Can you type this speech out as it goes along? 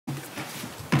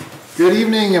Good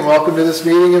evening and welcome to this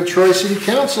meeting of Troy City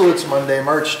Council. It's Monday,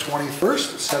 March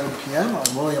 21st at 7 p.m.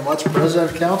 I'm William Lutz,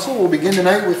 President of Council. We'll begin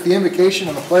tonight with the invocation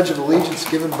and the Pledge of Allegiance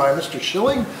given by Mr.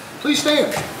 Schilling. Please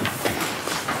stand.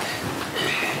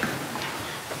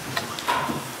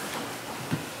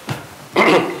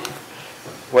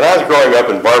 When I was growing up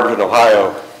in Barberton,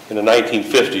 Ohio in the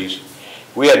 1950s,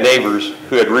 we had neighbors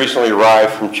who had recently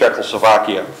arrived from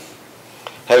Czechoslovakia.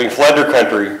 Having fled their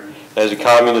country as the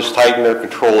communists tightened their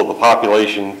control of the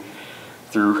population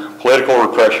through political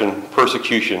repression,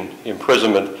 persecution,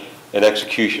 imprisonment, and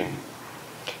execution.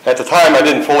 At the time, I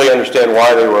didn't fully understand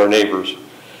why they were our neighbors,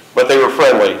 but they were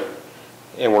friendly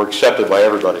and were accepted by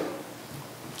everybody.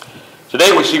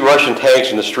 Today, we see Russian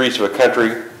tanks in the streets of a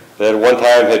country that at one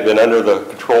time had been under the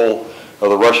control of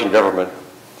the Russian government.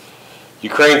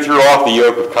 Ukraine threw off the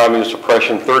yoke of communist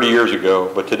oppression 30 years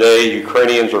ago, but today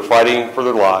Ukrainians are fighting for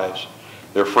their lives,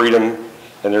 their freedom,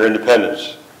 and their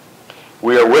independence.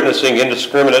 We are witnessing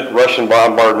indiscriminate Russian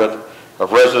bombardment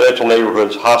of residential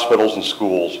neighborhoods, hospitals, and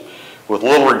schools with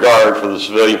little regard for the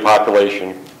civilian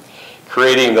population,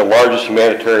 creating the largest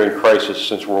humanitarian crisis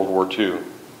since World War II.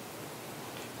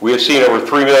 We have seen over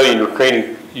 3 million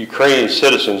Ukrainian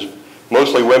citizens,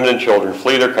 mostly women and children,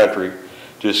 flee their country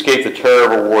to escape the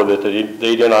terror of a war that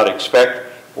they did not expect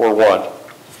or want.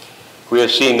 We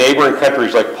have seen neighboring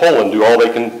countries like Poland do all they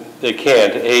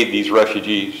can to aid these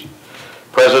refugees.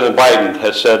 President Biden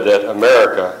has said that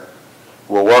America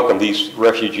will welcome these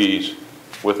refugees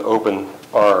with open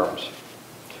arms.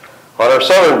 On our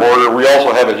southern border, we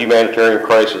also have a humanitarian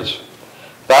crisis.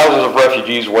 Thousands of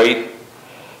refugees wait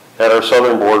at our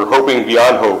southern border, hoping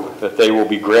beyond hope that they will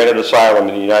be granted asylum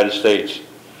in the United States.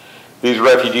 These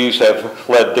refugees have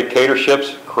fled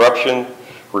dictatorships, corruption,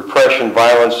 repression,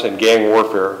 violence, and gang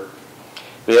warfare.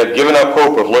 They have given up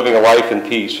hope of living a life in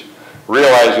peace,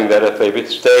 realizing that if they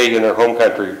stay in their home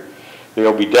country, they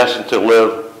will be destined to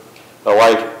live a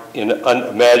life in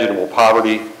unimaginable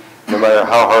poverty, no matter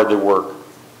how hard they work.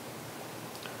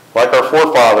 Like our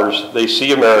forefathers, they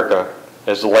see America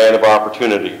as the land of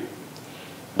opportunity.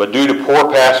 But due to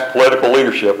poor past political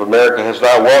leadership, America has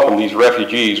not welcomed these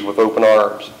refugees with open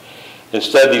arms.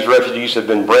 Instead, these refugees have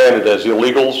been branded as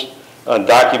illegals,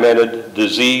 undocumented,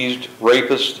 diseased,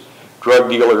 rapists, drug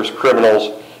dealers,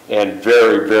 criminals, and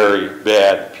very, very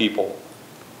bad people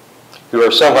who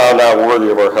are somehow not worthy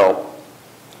of our help.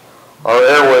 Our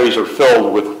airways are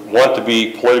filled with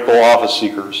want-to-be political office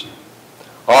seekers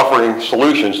offering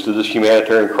solutions to this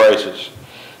humanitarian crisis.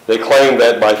 They claim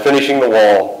that by finishing the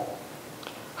wall,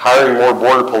 hiring more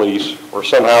border police, or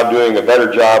somehow doing a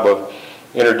better job of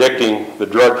interdicting the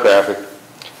drug traffic,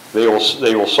 they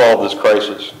will solve this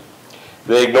crisis.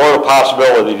 They ignore the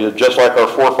possibility that just like our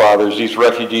forefathers, these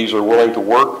refugees are willing to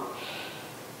work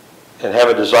and have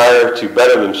a desire to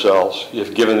better themselves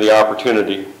if given the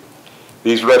opportunity.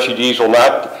 These refugees will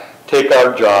not take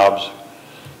our jobs,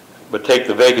 but take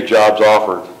the vacant jobs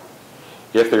offered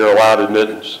if they are allowed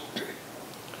admittance.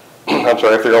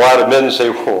 If they're allowed admittance, they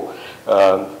will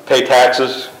pay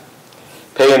taxes,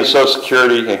 pay into Social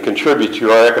Security, and contribute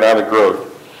to our economic growth.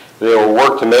 They will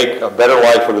work to make a better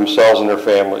life for themselves and their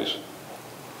families.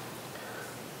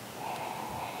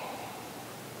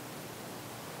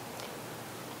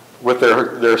 With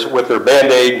their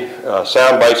Band-Aid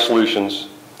soundbite solutions,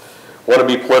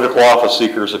 wannabe political office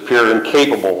seekers appear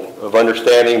incapable of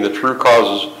understanding the true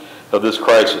causes of this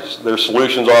crisis. Their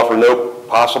solutions offer no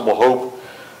possible hope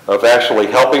of actually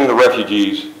helping the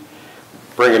refugees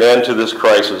bring an end to this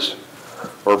crisis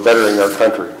or bettering our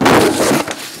country.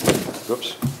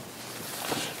 Oops.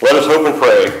 Let us hope and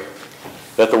pray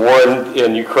that the war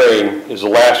in Ukraine is the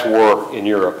last war in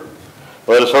Europe.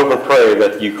 Let us hope and pray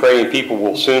that the Ukrainian people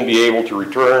will soon be able to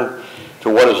return to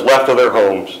what is left of their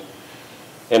homes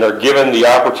and are given the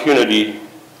opportunity,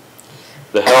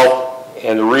 the help,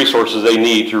 and the resources they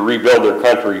need to rebuild their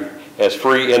country as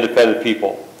free, independent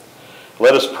people.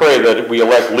 Let us pray that we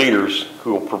elect leaders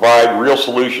who will provide real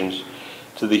solutions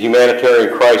to the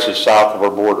humanitarian crisis south of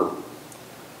our border.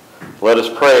 Let us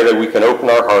pray that we can open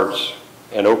our hearts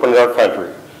and open our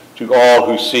country to all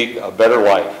who seek a better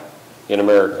life in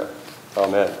America.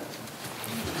 Amen.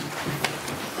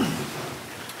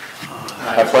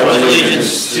 I pledge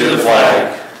allegiance to the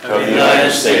flag of the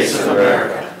United States of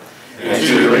America and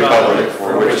to the republic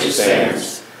for which it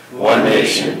stands, one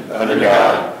nation, under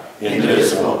God,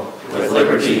 indivisible, with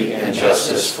liberty and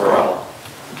justice for all.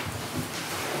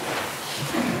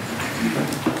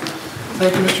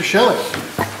 Thank you, Mr. Schilling.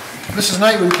 Mrs.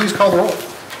 Knight, will you please call the roll?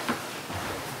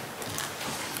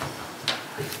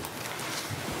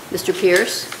 Mr.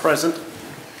 Pierce? Present.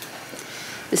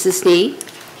 Mrs. Snee?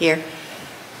 Here.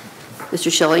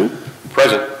 Mr. Schilling?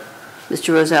 Present.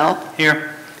 Mr. Rozell?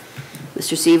 Here.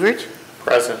 Mr. Sievert?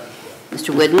 Present.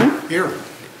 Mr. Whidden? Here.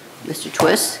 Mr.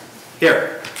 Twist?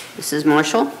 Here. Mrs.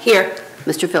 Marshall? Here.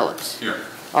 Mr. Phillips? Here.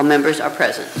 All members are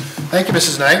present. Thank you,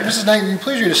 Mrs. Knight. Mrs. Knight, will you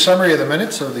please read a summary of the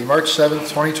minutes of the March 7th,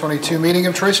 2022 meeting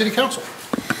of Troy City Council?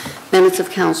 Minutes of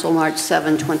Council, March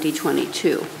 7,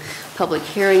 2022. Public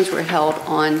hearings were held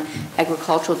on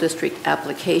agricultural district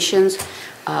applications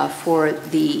for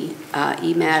the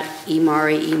EMAT,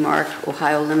 EMARI, EMARC,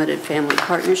 Ohio Limited Family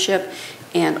Partnership,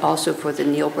 and also for the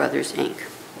Neal Brothers, Inc.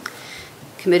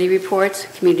 Committee reports.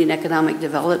 Community and Economic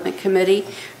Development Committee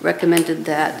recommended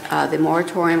that the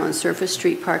moratorium on surface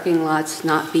street parking lots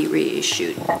not be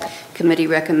reissued. Committee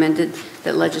recommended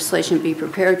that legislation be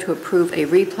prepared to approve a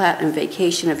replat and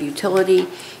vacation of utility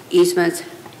easements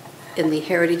in the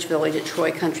Heritage Village at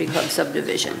Troy Country Club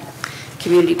subdivision.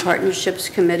 Community Partnerships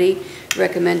Committee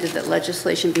recommended that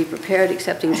legislation be prepared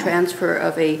accepting transfer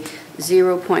of a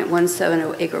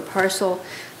 0.170 acre parcel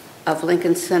of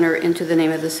Lincoln Center into the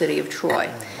name of the City of Troy.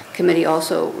 Committee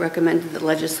also recommended that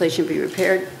legislation be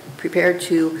prepared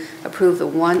to approve the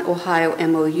One Ohio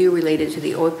MOU related to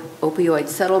the opioid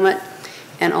settlement,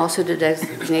 and also to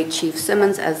designate Chief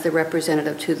Simmons as the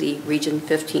representative to the Region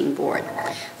 15 Board.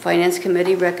 Finance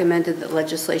Committee recommended that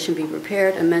legislation be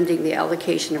prepared amending the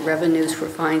allocation of revenues for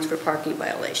fines for parking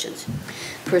violations.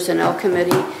 Personnel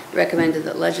Committee recommended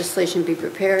that legislation be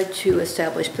prepared to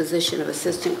establish position of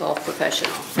assistant golf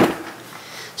professional.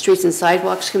 Streets and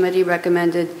Sidewalks Committee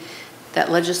recommended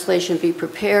that legislation be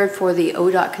prepared for the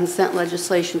ODOT consent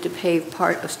legislation to pave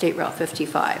part of State Route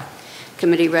 55.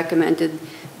 Committee recommended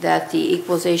that the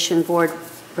Equalization Board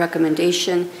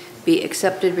recommendation be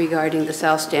accepted regarding the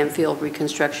South Stanfield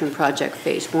Reconstruction Project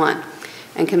Phase 1.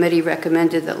 And committee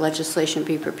recommended that legislation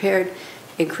be prepared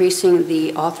increasing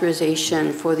the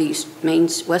authorization for the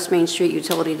West Main Street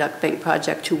Utility Duct Bank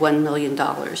project to $1 million.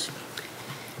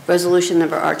 Resolution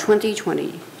number R20,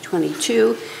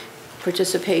 2022,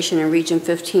 participation in Region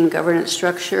 15 governance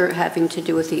structure having to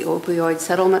do with the opioid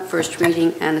settlement, first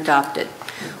reading and adopted.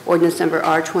 Ordinance number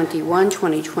R21,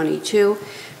 2022,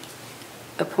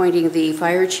 appointing the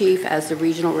fire chief as the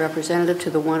regional representative to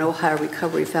the One Ohio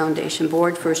Recovery Foundation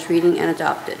Board, first reading and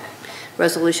adopted.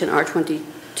 Resolution R22,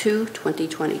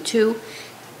 2022,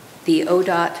 the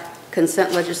ODOT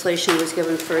consent legislation was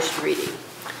given first reading.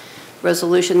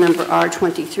 Resolution number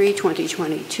R23,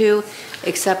 2022,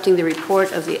 accepting the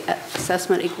report of the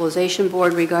Assessment Equalization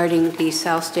Board regarding the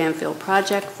South Stanfield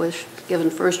project was given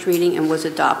first reading and was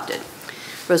adopted.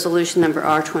 Resolution number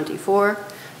R24,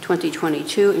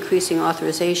 2022, increasing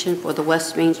authorization for the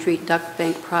West Main Street Duct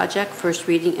Bank project, first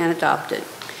reading and adopted.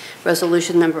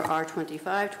 Resolution number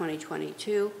R25,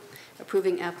 2022,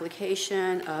 approving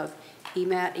application of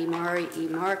EMAT, EMARI,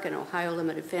 EMARC, and Ohio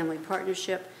Limited Family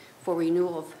Partnership for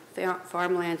renewal of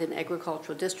farmland and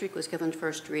agricultural district was given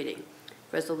first reading.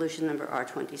 Resolution number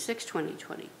R26,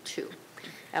 2022.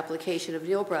 Application of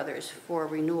Neal Brothers for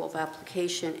renewal of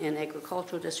application in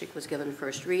agricultural district was given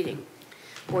first reading.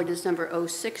 Ordinance number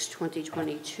 06,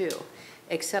 2022.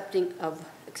 Acceptance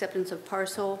of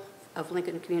parcel of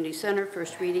Lincoln Community Center,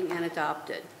 first reading and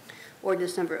adopted.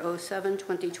 Ordinance number 07,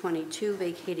 2022,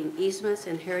 vacating easements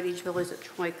in Heritage Village at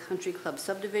Troy Country Club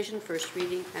subdivision, first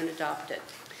reading and adopted.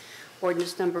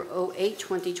 Ordinance number 08,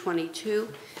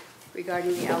 2022,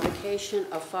 regarding the allocation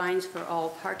of fines for all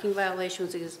parking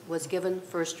violations was given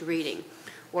first reading.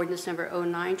 Ordinance number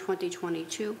 09,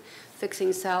 2022,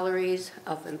 fixing salaries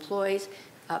of employees,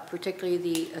 particularly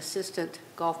the assistant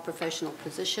golf professional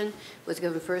position, was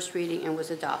given first reading and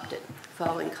was adopted.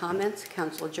 Following comments,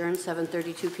 council adjourned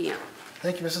 7:32 p.m.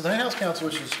 Thank you, Mrs. Knight. House Council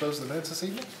wishes to dispose of the minutes this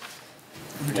evening.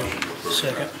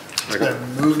 Second. It's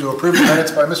been moved to approve the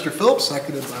minutes by Mr. Phillips,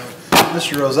 seconded by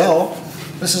Mr. Rozell.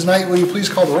 Mrs. Knight, will you please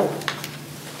call the roll?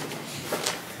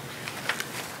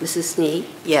 Mrs. Snee?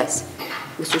 Yes.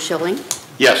 Mr. Schilling?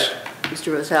 Yes.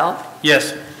 Mr. Rozell?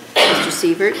 Yes. Mr.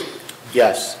 Sievert?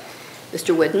 Yes.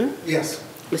 Mr. Whidden? Yes.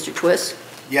 Mr. Twist?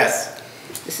 Yes.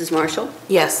 Mrs. Marshall?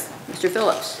 Yes. Mr.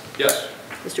 Phillips? Yes.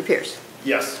 Mr. Pierce?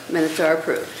 Yes. Minutes are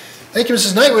approved. Thank you,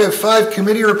 Mrs. Knight. We have 5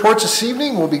 committee reports this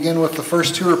evening. We'll begin with the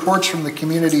first 2 reports from the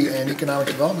Community and Economic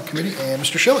Development Committee, and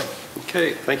Mr. Schilling.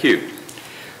 Okay, thank you.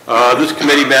 This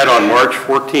committee met on March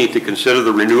 14th to consider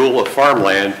the renewal of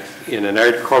farmland in an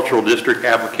agricultural district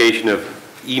application of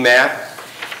EMAT,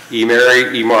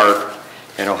 EMARI, EMARC,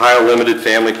 and Ohio Limited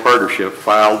Family Partnership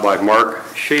filed by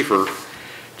Mark Schaefer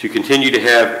to continue to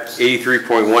have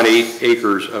 83.18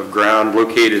 acres of ground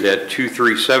located at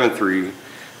 2373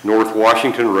 North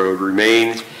Washington Road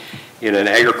remain in an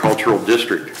agricultural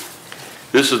district.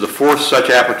 This is the 4th such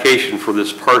application for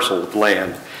this parcel of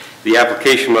land. The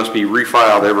application must be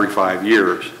refiled every 5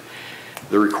 years.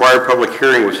 The required public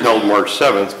hearing was held March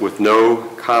 7th with no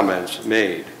comments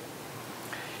made.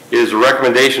 It is a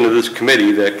recommendation of this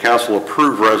committee that council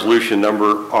approve resolution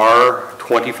number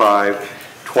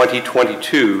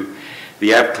R25-2022,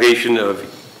 the application of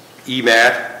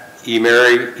EMAT,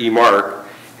 eMary, eMark,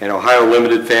 and Ohio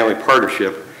Limited Family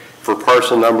Partnership for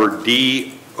parcel number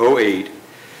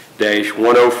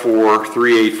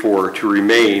D08-104384 to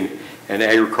remain an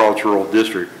agricultural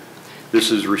district. This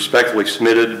is respectfully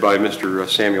submitted by Mr.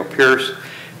 Samuel Pierce,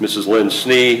 Mrs. Lynn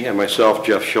Snee, and myself,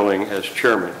 Jeff Schilling, as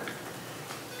chairman.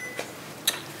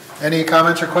 Any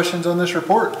comments or questions on this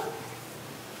report?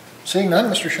 Seeing none,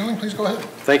 Mr. Schilling, please go ahead.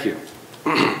 Thank you.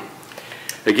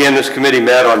 Again, this committee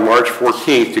met on March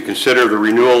 14th to consider the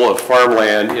renewal of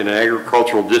farmland in an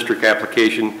agricultural district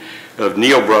application of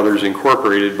Neal Brothers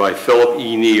Incorporated by Philip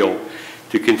E. Neal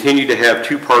to continue to have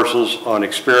 2 parcels on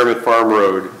Experiment Farm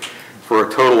Road for a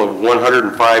total of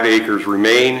 105 acres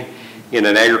remain in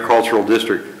an agricultural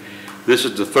district. This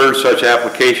is the 3rd such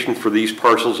application for these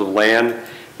parcels of land.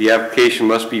 The application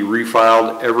must be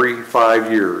refiled every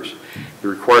 5 years. The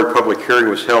required public hearing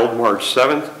was held March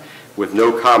 7th with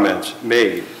no comments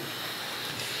made.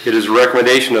 It is a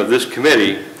recommendation of this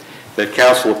committee that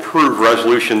council approve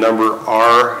resolution number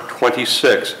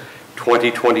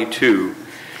R26-2022,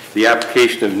 the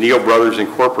application of Neal Brothers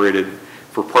Incorporated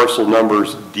for parcel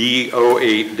numbers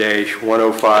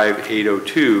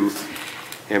D08-105802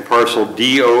 and parcel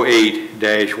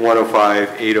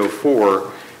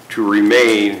D08-105804 to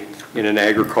remain in an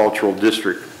agricultural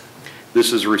district.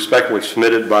 This is respectfully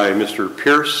submitted by Mr.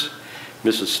 Pierce,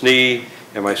 Mrs. Snee,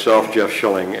 and myself, Jeff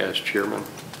Schilling, as chairman.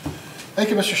 Thank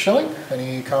you, Mr. Schilling.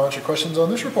 Any comments or questions on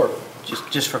this report?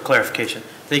 Just for clarification,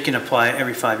 they can apply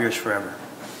every 5 years forever,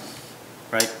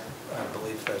 right? I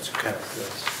believe that's correct,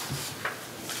 yes.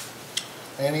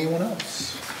 Anyone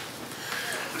else?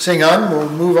 Seeing none, we'll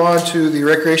move on to the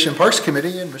Recreation and Parks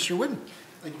Committee and Mr. Whidden.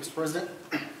 Thank you, Mr. President.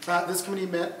 This committee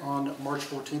met on March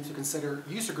 14th to consider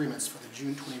use agreements for the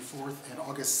June 24th and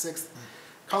August 6th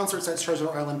concerts at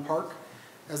Treasure Island Park,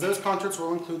 as those concerts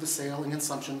will include the sale and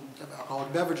consumption of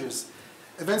alcoholic beverages.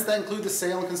 Events that include the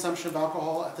sale and consumption of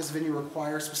alcohol at this venue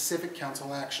require specific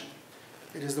council action.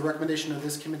 It is the recommendation of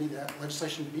this committee that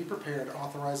legislation be prepared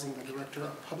authorizing the Director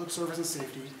of Public Service and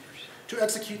Safety to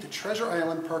execute the Treasure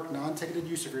Island Park non-ticketed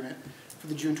use agreement for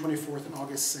the June 24th and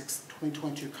August 6th,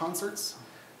 2022 concerts,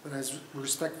 that is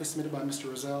respectfully submitted by Mr.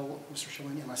 Rozell, Mr.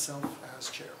 Schilling, and myself as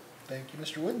chair. Thank you,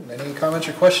 Mr. Whidden. Any comments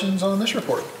or questions on this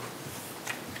report?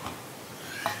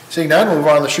 Seeing none, we'll move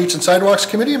on to the Streets and Sidewalks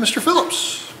Committee and Mr.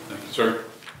 Phillips. Thank you, sir.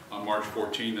 On March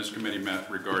 14, this committee met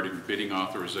regarding bidding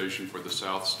authorization for the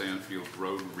South Stanfield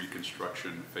Road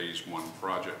Reconstruction Phase 1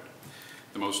 project.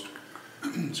 The most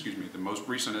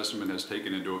recent estimate has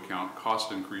taken into account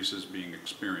cost increases being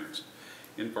experienced.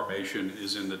 Information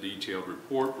is in the detailed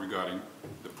report regarding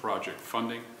the project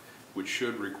funding, which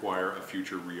should require a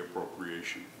future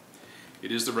reappropriation.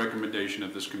 It is the recommendation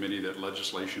of this committee that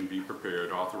legislation be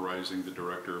prepared authorizing the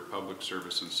Director of Public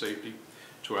Service and Safety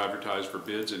to advertise for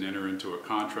bids and enter into a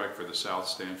contract for the South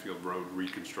Stanfield Road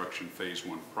Reconstruction Phase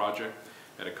 1 project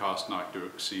at a cost not to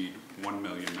exceed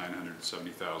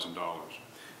 $1,970,000.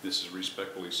 This is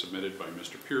respectfully submitted by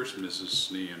Mr. Pierce, Mrs.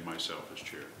 Snee, and myself as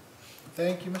chair.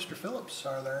 Thank you, Mr. Phillips.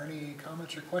 Are there any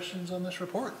comments or questions on this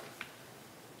report?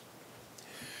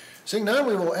 Seeing none,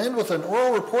 we will end with an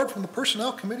oral report from the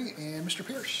Personnel Committee and Mr.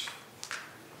 Pierce.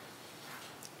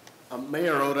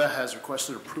 Mayor Oda has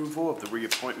requested approval of the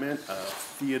reappointment of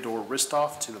Theodore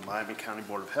Ristoff to the Miami County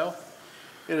Board of Health.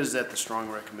 It is at the strong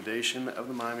recommendation of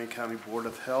the Miami County Board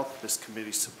of Health. This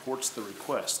committee supports the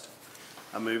request.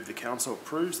 I move the council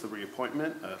approves the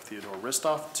reappointment of Theodore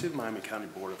Ristoff to the Miami County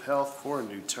Board of Health for a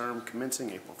new term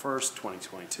commencing April 1st,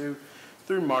 2022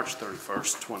 through March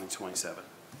 31st, 2027.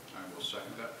 I will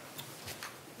second that.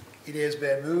 It has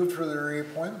been moved for the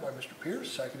reappointment by Mr. Pierce,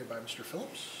 seconded by Mr.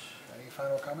 Phillips. Any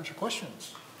final comments or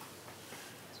questions?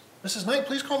 Mrs. Knight,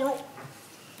 please call the roll.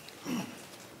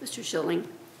 Mr. Schilling,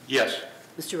 Yes.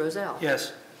 Mr. Rozell.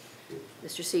 Yes.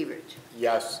 Mr. Seavers,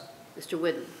 Yes. Mr.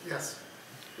 Whidden, Yes.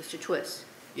 Mr. Twist,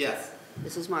 Yes.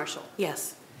 Mrs. Marshall,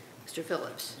 Yes. Mr.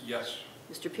 Phillips, Yes.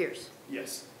 Mr. Pierce,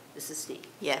 Yes. Mrs. Snee.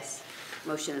 Yes.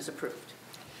 Motion is approved.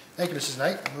 Thank you, Mrs.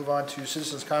 Knight. We'll move on to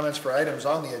citizens' comments for items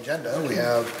on the agenda. We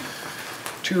have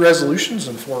 2 resolutions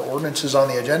and 4 ordinances on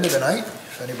the agenda tonight.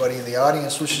 If anybody in the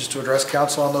audience wishes to address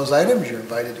council on those items, you're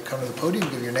invited to come to the podium,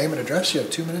 give your name and address. You have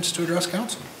 2 minutes to address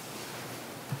council.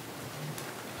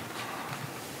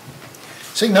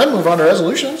 Seeing none, move on to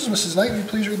resolutions. Mrs. Knight, will you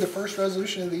please read the first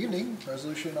resolution of the evening,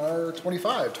 Resolution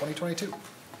R25, 2022.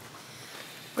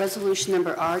 Resolution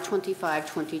number R25,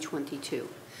 2022.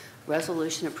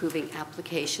 Resolution approving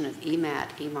application of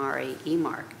EMAT, EMARE,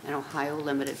 EMARC, an Ohio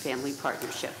Limited Family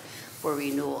Partnership for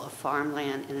renewal of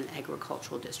farmland in an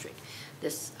agricultural district.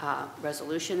 This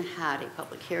resolution had a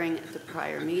public hearing at the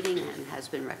prior meeting and has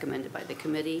been recommended by the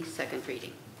committee. Second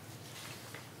reading.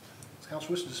 Does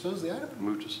council wish to dispose of the item?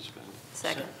 Move to suspend.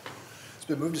 Second. It's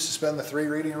been moved to suspend the 3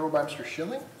 reading rule by Mr.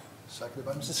 Schilling, seconded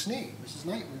by Mrs. Snee. Mrs.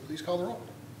 Knight, will you please call the roll?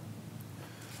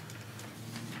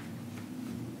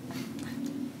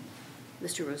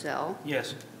 Mr. Rozell,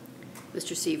 Yes.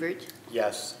 Mr. Sievert,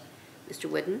 Yes. Mr.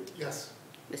 Whidden, Yes.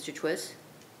 Mr. Twist,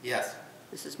 Yes.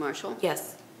 Mrs. Marshall,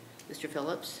 Yes. Mr.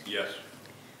 Phillips, Yes.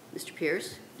 Mr.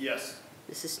 Pierce, Yes.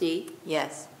 Mrs. Snee,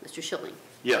 Yes. Mr. Schilling.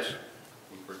 Yes.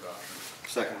 Move for adoption.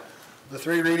 Second. The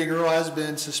 3 reading rule has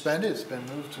been suspended. It's been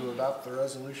moved to adopt the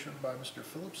resolution by Mr.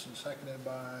 Phillips and seconded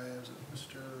by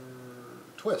Mr.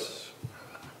 Twist.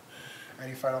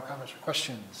 Any final comments or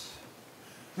questions?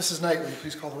 Mrs. Knight, will you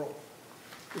please call the roll?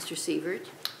 Mr. Sievert,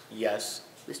 Yes.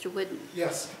 Mr. Whidden,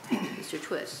 Yes. Mr.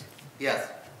 Twist, Yes.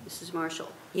 Mrs. Marshall,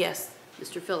 Yes.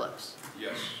 Mr. Phillips,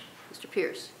 Yes. Mr.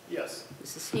 Pierce, Yes.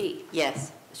 Mrs. Snee,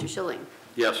 Yes. Mr. Schilling,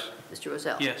 Yes. Mr.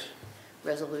 Rozell. Yes.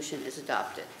 Resolution is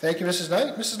adopted. Thank you, Mrs.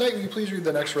 Knight. Mrs. Knight, will you please read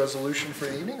the next resolution for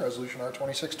the evening, Resolution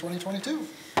R26, 2022?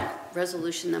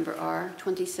 Resolution number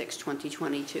R26,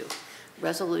 2022.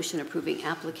 Resolution approving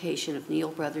application of Neal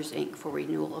Brothers, Inc. for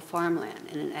renewal of farmland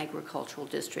in an agricultural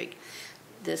district.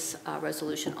 This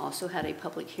resolution also had a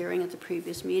public hearing at the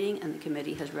previous meeting, and the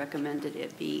committee has recommended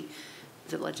the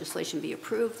legislation be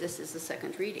approved. This is the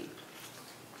second reading.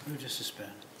 Move to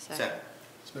suspend. Second.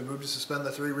 It's been moved to suspend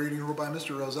the 3 reading rule by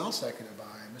Mr. Rozell, seconded by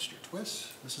Mr. Twist.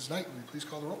 Mrs. Knight, will you please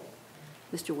call the roll?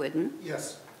 Mr. Whidden,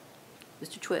 Yes.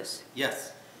 Mr. Twist,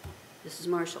 Yes. Mrs.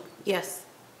 Marshall, Yes.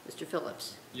 Mr.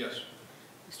 Phillips, Yes.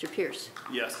 Mr. Pierce,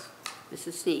 Yes.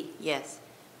 Mrs. Snee, Yes.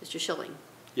 Mr. Schilling,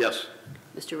 Yes.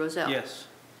 Mr. Rozell. Yes.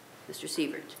 Mr.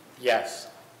 Sievert. Yes.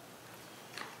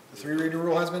 The 3 reading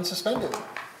rule has been suspended.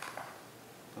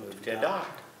 Move to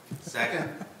adopt.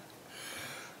 Second.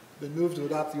 Been moved to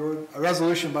adopt a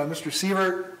resolution by Mr.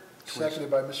 Sievert,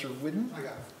 seconded by Mr. Whidden. I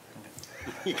got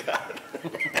it. You got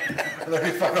it. Are there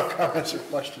any final comments or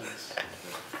questions?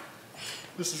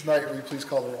 Mrs. Knight, will you please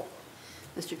call the roll?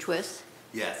 Mr. Twist,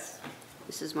 Yes.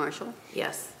 Mrs. Marshall,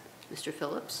 Yes. Mr.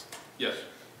 Phillips, Yes.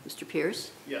 Mr.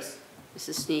 Pierce, Yes.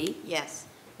 Mrs. Snee, Yes.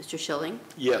 Mr. Schilling,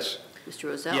 Yes. Mr.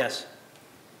 Rozell. Yes.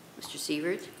 Mr.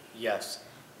 Sievert, Yes.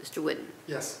 Mr. Whidden.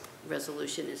 Yes.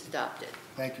 Resolution is adopted.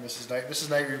 Thank you, Mrs. Knight. Mrs.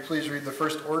 Knight, will you please read the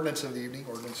first ordinance of the evening,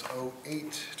 Ordinance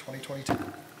 08, 2022?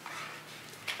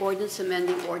 Ordinance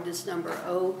amending ordinance number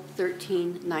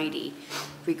O-1390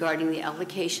 regarding the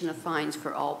allocation of fines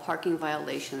for all parking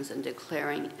violations and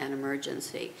declaring an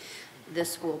emergency.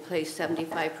 This will place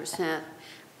 75%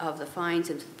 of the fines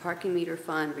into the parking meter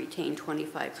fund, retain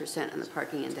 25% in the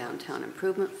parking and downtown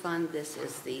improvement fund. This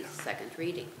is the second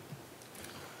reading.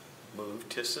 Move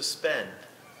to suspend.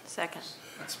 Second.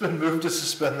 It's been moved to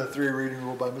suspend the 3 reading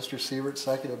rule by Mr. Sievert,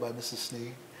 seconded by Mrs.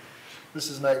 Snee.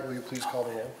 Mrs. Knight, will you please call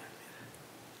the roll?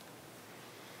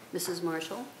 Mrs.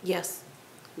 Marshall, Yes.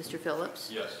 Mr. Phillips,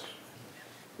 Yes.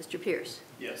 Mr. Pierce,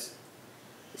 Yes.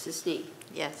 Mrs. Snee,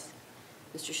 Yes.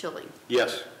 Mr. Schilling,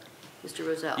 Yes. Mr.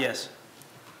 Rozell. Yes.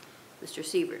 Mr.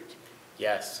 Sievert,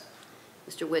 Yes.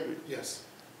 Mr. Whidden, Yes.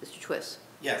 Mr. Twist.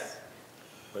 Yes.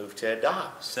 Move to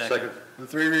adopt. Second. The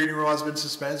 3 reading rule has been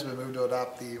suspended. It's been moved to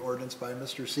adopt the ordinance by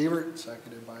Mr. Sievert,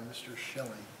 seconded by Mr.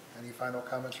 Schilling. Any final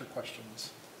comments or questions?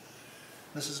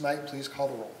 Mrs. Knight, please call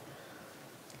the roll.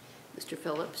 Mr.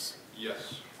 Phillips,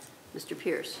 Yes. Mr.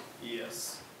 Pierce,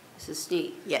 Yes. Mrs.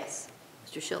 Snee, Yes.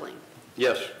 Mr. Schilling,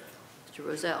 Yes. Mr.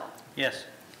 Rozell, Yes.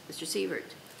 Mr.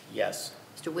 Sievert, Yes.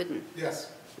 Mr. Whidden,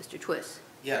 Yes. Mr. Twist,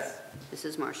 Yes.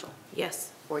 Mrs. Marshall. Yes.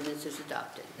 Ordinance is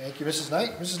adopted. Thank you, Mrs.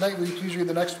 Knight. Mrs. Knight, will you please read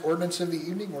the next ordinance of the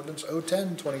evening, Ordinance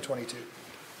 010, 2022?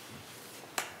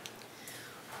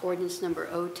 Ordinance number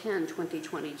O-10,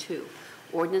 2022.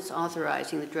 Ordinance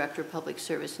authorizing the Director of Public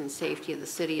Service and Safety of the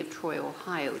City of Troy,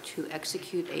 Ohio to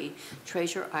execute a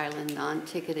Treasure Island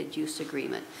non-ticketed use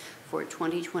agreement for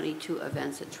 2022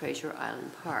 events at Treasure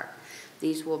Island Park.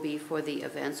 These will be for the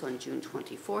events on June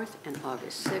 24th and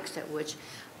August 6th, at which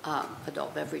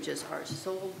adult beverages are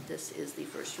sold. This is the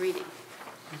first reading.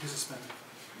 Move to suspend.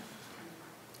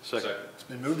 Second. It's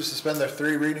been moved to suspend the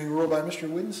 3 reading rule by Mr.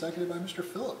 Whidden, seconded by Mr.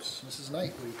 Phillips. Mrs.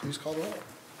 Knight, will you please call the roll?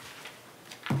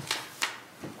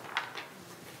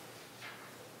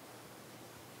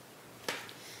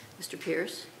 Mr.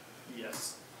 Pierce,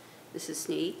 Yes. Mrs.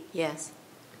 Snee, Yes.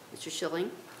 Mr.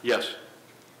 Schilling, Yes.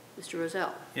 Mr.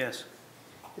 Rozell, Yes.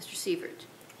 Mr. Sievert,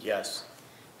 Yes.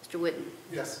 Mr. Whidden,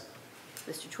 Yes.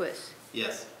 Mr. Twist,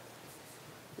 Yes.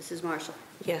 Mrs. Marshall?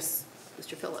 Yes.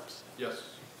 Mr. Phillips? Yes.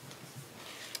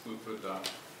 Move to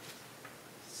adopt.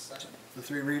 The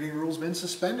three reading rule's been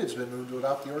suspended. It's been moved to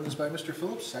adopt the ordinance by Mr.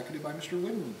 Phillips, seconded by Mr.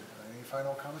 Whidden. Any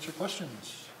final comments or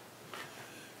questions?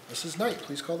 Mrs. Knight,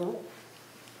 please call the roll.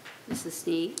 Mrs.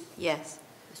 Snead? Yes.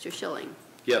 Mr. Schilling?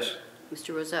 Yes.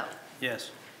 Mr. Rozell?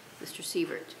 Yes. Mr.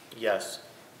 Sievert? Yes.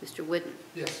 Mr. Whidden?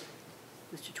 Yes.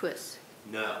 Mr. Twist?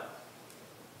 No.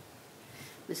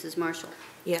 Mrs. Marshall?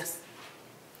 Yes.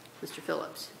 Mr.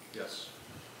 Phillips? Yes.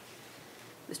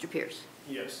 Mr. Pierce?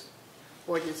 Yes.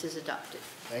 Ordinance is adopted.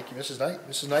 Thank you, Mrs. Knight.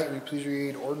 Mrs. Knight, will you please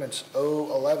read ordinance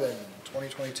 011,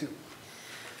 2022?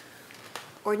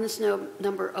 Ordinance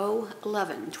number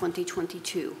 011,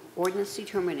 2022. Ordinance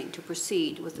determining to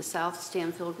proceed with the South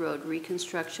Stanfield Road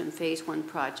Reconstruction Phase 1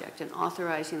 project and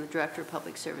authorizing the Director of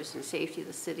Public Service and Safety of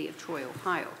the City of Troy,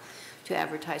 Ohio, to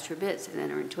advertise for bids and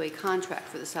enter into a contract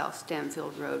for the South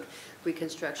Stanfield Road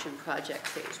Reconstruction Project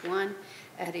Phase 1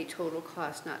 at a total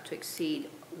cost not to exceed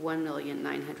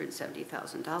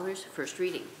 $1,970,000. First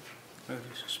reading. Move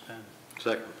to suspend.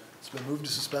 Second. It's been moved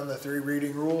to suspend the three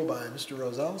reading rule by Mr.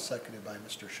 Rozell, seconded by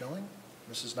Mr. Schilling.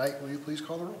 Mrs. Knight, will you please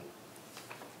call the roll?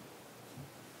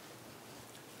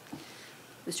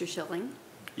 Mr. Schilling?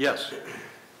 Yes.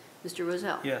 Mr.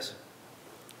 Rozell? Yes.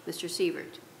 Mr.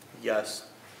 Sievert? Yes.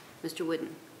 Mr.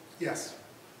 Whidden? Yes.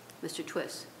 Mr.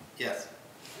 Twist? Yes.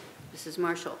 Mrs.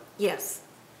 Marshall? Yes.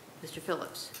 Mr.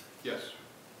 Phillips? Yes.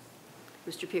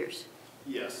 Mr. Pierce?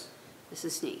 Yes.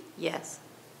 Mrs. Snead? Yes.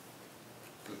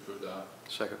 Move to adopt.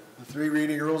 Second. The three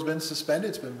reading rule's been suspended.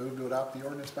 It's been moved to adopt the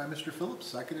ordinance by Mr. Phillips,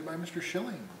 seconded by Mr.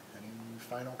 Schilling. Any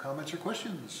final comments or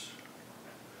questions?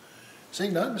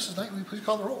 Seeing none, Mrs. Knight, will you please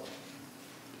call the roll?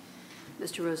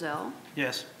 Mr. Rozell?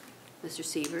 Yes. Mr.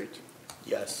 Sievert?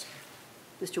 Yes.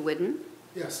 Mr. Whidden?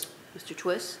 Yes. Mr.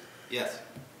 Twist? Yes.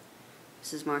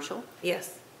 Mrs. Marshall?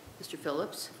 Yes. Mr.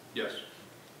 Phillips? Yes.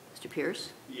 Mr.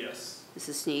 Pierce? Yes.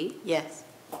 Mrs. Snead? Yes.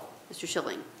 Mr.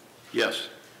 Schilling? Yes.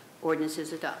 Ordinance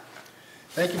is adopted.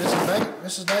 Thank you, Mrs. Knight.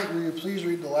 Mrs. Knight, will you please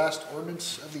read the last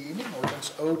ordinance of the evening,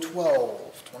 ordinance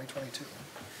 012, 2022?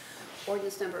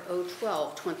 Ordinance number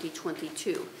 012,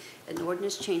 2022, an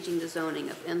ordinance changing the zoning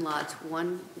of in-lots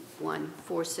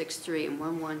 11463 and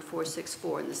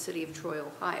 11464 in the city of Troy,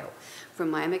 Ohio, from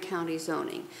Miami County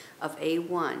zoning of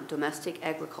A1, domestic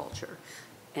agriculture,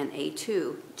 and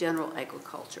A2, general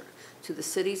agriculture, to the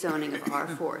city zoning of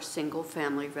R4,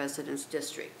 single-family residence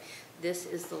district. This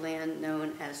is the land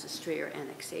known as the Strayer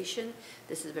annexation.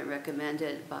 This has been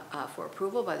recommended for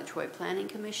approval by the Troy Planning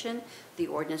Commission. The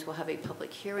ordinance will have a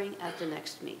public hearing at the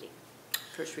next meeting.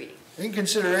 First reading. In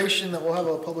consideration that we'll have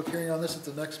a public hearing on this at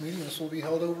the next meeting, this will be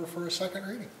held over for a second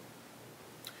reading.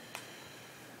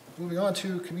 Moving on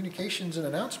to communications and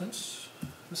announcements.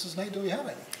 Mrs. Knight, do we have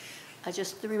any?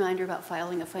 Just the reminder about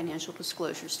filing of financial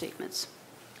disclosure statements.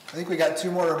 I think we got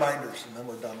two more reminders, and then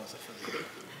we're done with it for the year.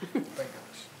 Thank goodness.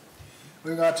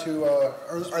 Moving on to,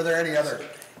 are there any other?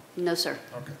 No, sir.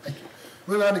 Okay, thank you.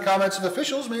 Moving on to comments of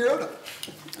officials, Mayor Oda.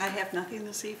 I have nothing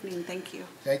this evening, thank you.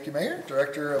 Thank you, Mayor.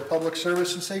 Director of Public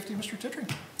Service and Safety, Mr. Tittering.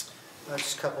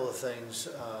 Just a couple of things,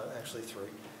 actually three.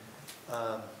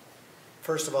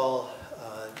 First of all,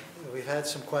 we've had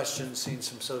some questions, seen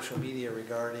some social media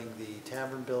regarding the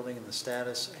tavern building and the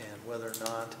status and whether or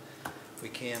not we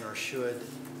can or should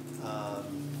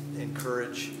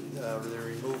encourage the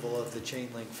removal of the chain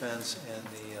link fence and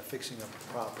the fixing of the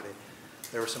property.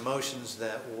 There were some motions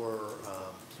that were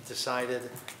decided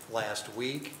last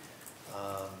week.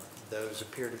 Those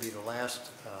appear to be the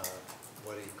last,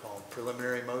 what do you call them,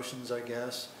 preliminary motions, I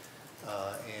guess.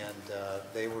 And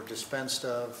they were dispensed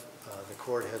of. The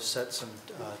court has set some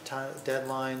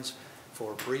deadlines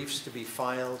for briefs to be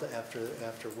filed,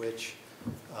 after which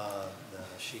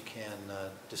she can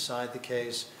decide the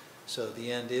case. So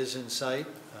the end is in sight.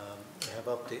 We have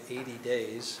up to 80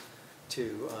 days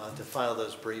to file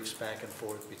those briefs back and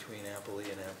forth between Applee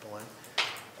and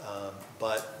Appling.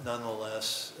 But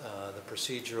nonetheless, the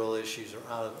procedural issues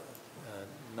are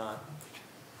not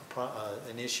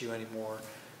an issue anymore.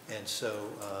 And so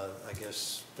I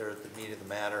guess they're at the meat of the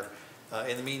matter.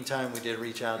 In the meantime, we did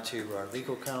reach out to our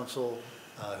legal counsel,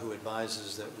 who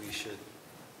advises that we should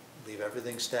leave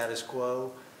everything status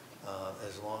quo.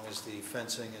 As long as the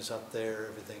fencing is up there,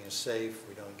 everything is safe.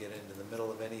 We don't get into the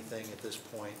middle of anything at this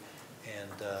point,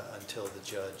 and until the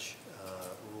judge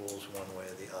rules one way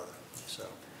or the other. So,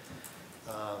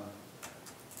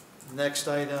 next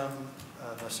item,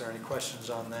 unless there are any questions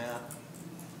on that.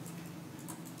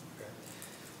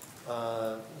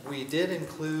 Okay. We did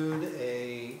include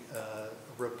a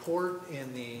report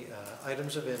in the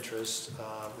items of interest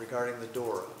regarding the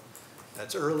DORA.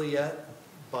 That's early yet,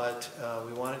 but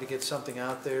we wanted to get something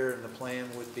out there, and the plan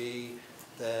would be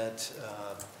that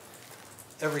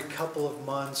every couple of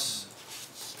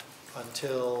months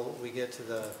until we get to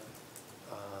the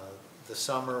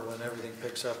summer, when everything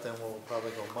picks up, then we'll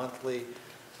probably go monthly,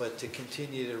 but to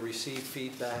continue to receive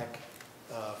feedback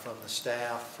from the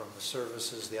staff, from the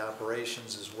services, the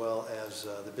operations, as well as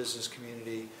the business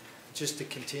community, just to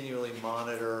continually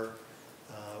monitor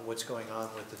what's going on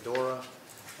with the DORA.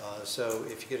 So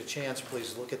if you get a chance,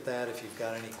 please look at that. If you've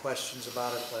got any questions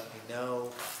about it, let me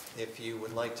know. If you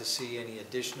would like to see any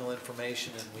additional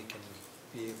information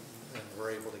and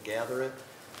we're able to gather it,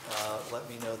 let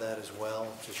me know that as well.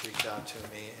 Just reach out to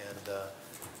me, and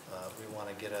we want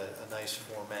to get a nice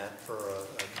format for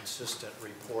a consistent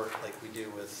report like we do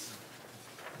with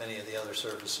many of the other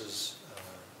services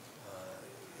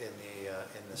in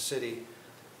the city,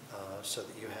 so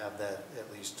that you have that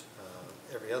at least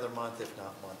every other month, if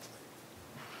not monthly.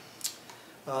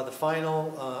 The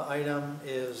final item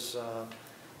is,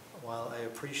 while I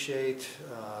appreciate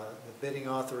the bidding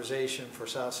authorization for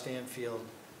South Stanfield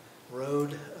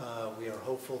Road, we are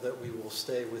hopeful that we will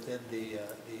stay within the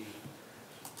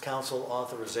council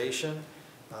authorization.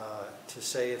 To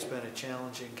say it's been a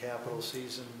challenging capital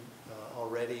season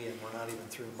already, and we're not even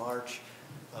through March,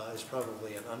 is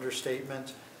probably an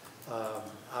understatement.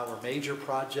 Our major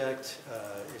project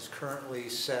is currently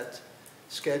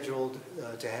scheduled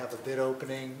to have a bid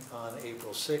opening on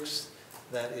April 6th.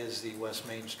 That is the West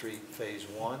Main Street Phase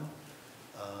 1.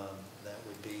 That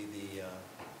would be the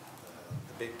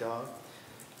big dog.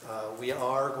 We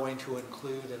are going to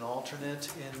include an alternate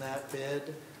in that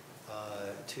bid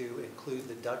to include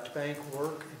the duct bank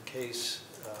work in case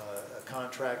a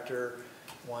contractor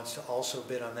wants to also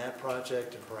bid on that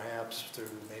project, and perhaps through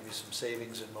maybe some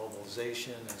savings in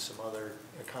mobilization and some other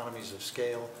economies of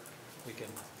scale, we can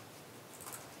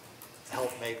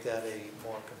help make that a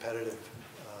more competitive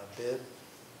bid.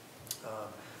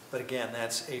 But again,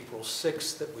 that's April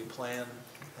 6th that we plan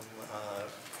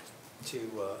to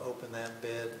open that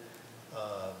bid,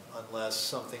 unless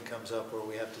something comes up where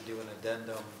we have to do an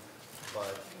addendum,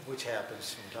 which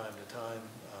happens from time to time.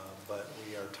 But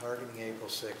we are targeting April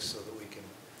 6th so that we can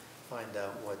find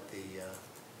out what the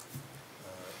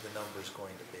number's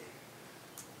going to be.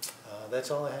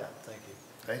 That's all I have. Thank you.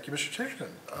 Thank you, Mr.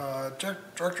 Chichton.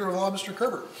 Director of Law, Mr.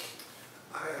 Kerber.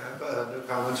 I have no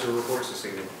comments or reports this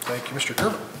evening. Thank you, Mr.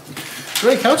 Kerber. Do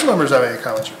any council members have any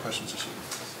comments or questions this evening?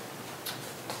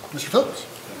 Mr. Phillips.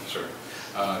 Thank you,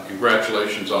 sir.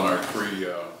 Congratulations on our 3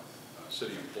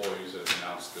 city employees that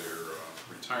announced their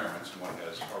retirements. One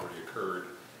has already occurred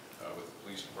with the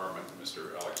police department,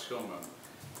 Mr. Alex Hillman,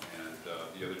 and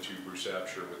the other 2, Bruce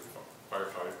Absher with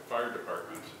fire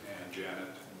department, and Janet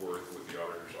Worth with the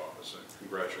auditor's office. And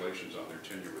congratulations on their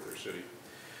tenure with their city.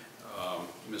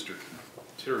 Mr.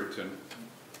 Titterington,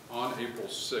 on April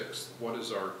 6th, what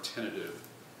is our tentative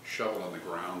shovel in the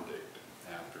ground date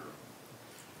after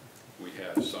we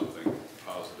have something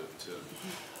positive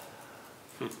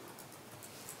to?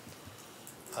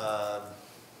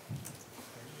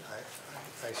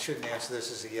 I shouldn't answer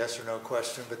this as a yes or no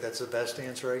question, but that's the best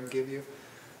answer I can give you.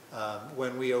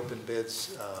 When we open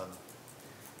bids,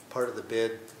 part of the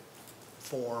bid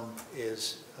form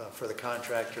is for the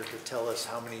contractor to tell us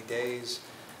how many days,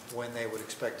 when they would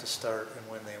expect to start, and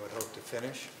when they would hope to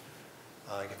finish.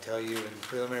 I can tell you in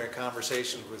preliminary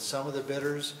conversations with some of the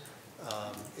bidders,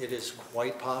 it is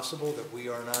quite possible that we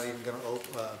are not even going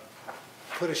to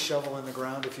put a shovel in the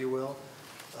ground, if you will,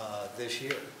 this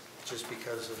year, just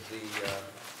because of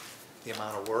the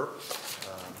amount of work,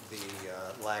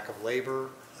 the lack of labor,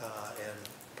 and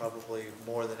probably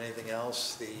more than anything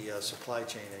else, the supply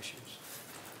chain issues.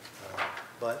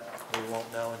 But we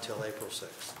won't know until April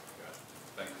 6th.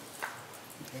 Thank you.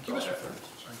 Thank you, Mr. Phillips.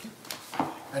 Thank you.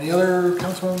 Any other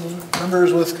council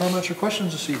members with comments or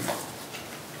questions this evening?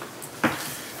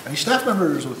 Any staff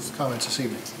members with comments this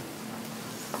evening?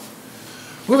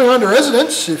 Moving on to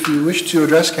residents, if you wish to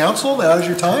address council, now is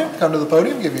your time. Come to the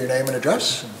podium, give your name and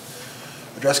address, and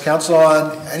address council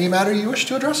on any matter you wish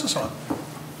to address us on.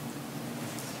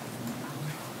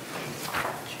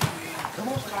 Come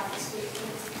on.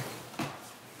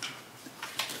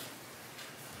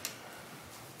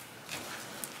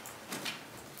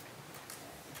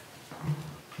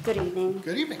 Good evening.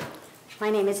 Good evening. My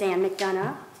name is Ann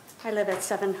McDonough. I live at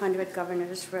 700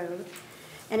 Governors Road.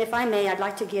 And if I may, I'd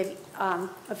like to give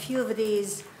a few of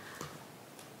these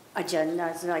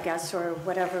agendas, I guess, or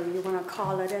whatever you want to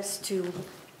call it, as to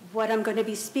what I'm going to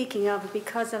be speaking of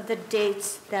because of the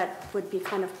dates that would be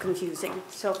kind of confusing.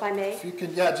 So if I may. If you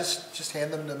can, yeah, just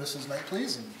hand them to Mrs. Knight,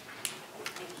 please. And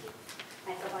Thank you.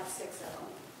 I have about 6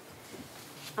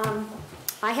 of them.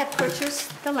 I had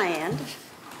purchased the land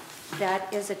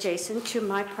that is adjacent to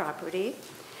my property,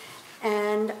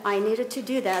 and I needed to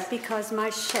do that because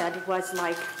my shed was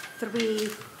like 3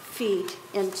 feet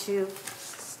into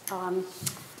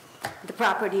the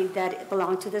property that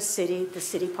belonged to the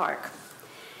city park.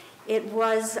 It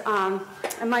was, and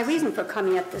my reason for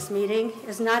coming at this meeting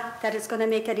is not that it's going to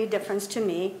make any difference to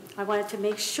me. I wanted to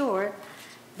make sure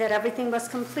that everything was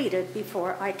completed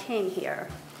before I came here.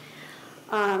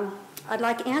 I'd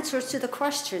like answers to the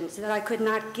questions that I could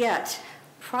not get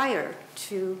prior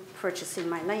to purchasing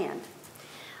my land.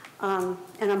 And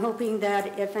I'm hoping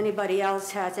that if anybody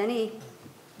else has any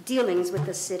dealings with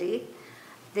the city,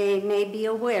 they may be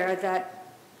aware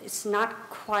that it's not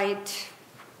quite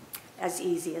as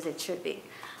easy as it should be.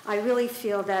 I really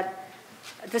feel that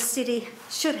the city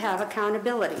should have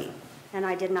accountability, and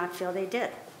I did not feel they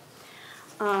did.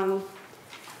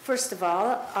 First of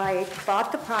all, I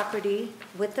bought the property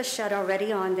with the shed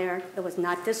already on there. It was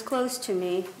not disclosed to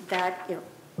me that it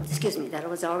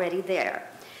was already there.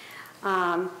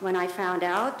 When I found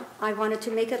out, I wanted to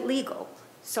make it legal.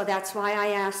 So that's why I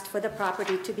asked for the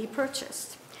property to be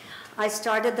purchased. I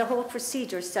started the whole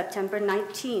procedure September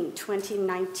 19,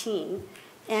 2019,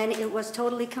 and it was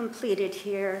totally completed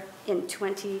here in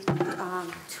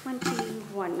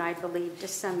 2021, I believe,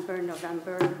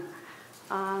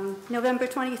 November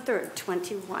 23rd,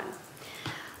 21.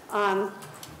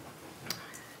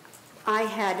 I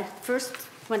had, first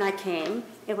when I came,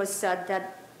 it was said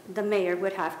that the mayor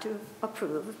would have to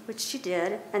approve, which she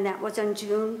did, and that was on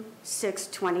June 6,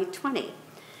 2020.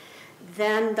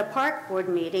 Then the park board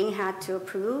meeting had to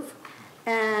approve,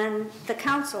 and the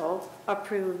council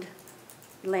approved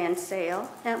land sale.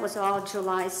 That was all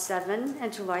July 7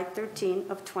 and July 13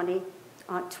 of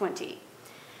 2020.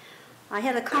 I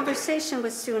had a conversation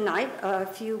with Sue Knight a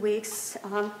few weeks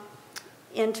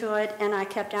into it, and I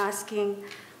kept asking,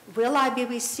 will I be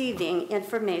receiving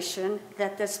information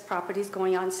that this property is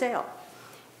going on sale?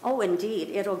 Oh, indeed,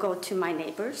 it'll go to my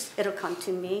neighbors, it'll come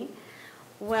to me.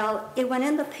 Well, it went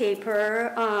in the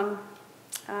paper,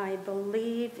 I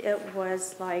believe it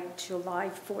was like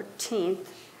July 14th,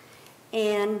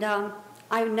 and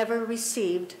I never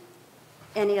received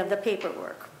any of the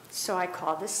paperwork. So I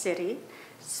called the city,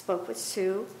 spoke with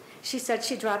Sue. She said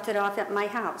she dropped it off at my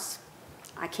house.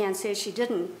 I can't say she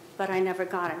didn't, but I never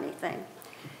got anything.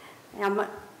 I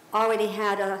already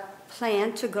had a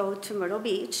plan to go to Myrtle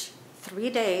Beach,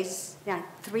 3 days,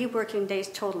 3 working days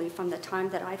totally from the time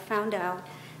that I found out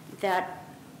that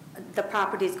the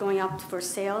property is going up for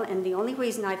sale. And the only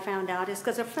reason I found out is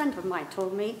because a friend of mine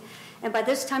told me. And by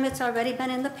this time, it's already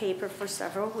been in the paper for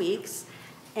several weeks.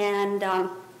 And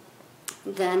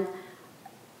then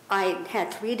I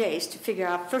had 3 days to figure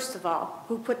out, first of all,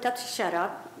 who put that shed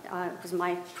up. It was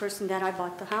my person that I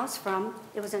bought the house from.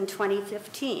 It was in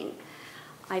 2015.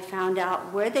 I found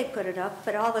out where they put it up,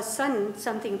 but all of a sudden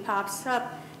something pops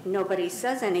up. Nobody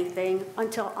says anything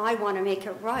until I want to make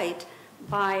it right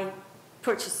by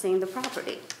purchasing the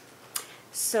property.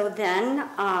 So then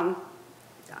I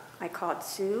called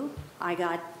Sue. I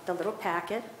got the little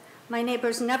packet. My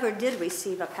neighbors never did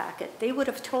receive a packet. They would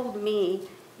have told me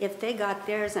if they got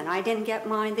theirs and I didn't get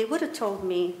mine, they would have told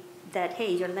me that,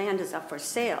 hey, your land is up for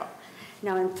sale.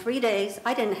 Now in 3 days,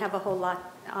 I didn't have a whole lot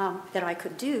that I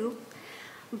could do,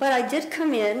 but I did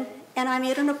come in and I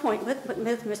made an appointment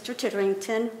with Mr.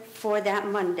 Titterington for that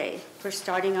Monday. We're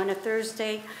starting on a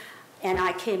Thursday, and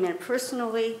I came in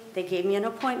personally. They gave me an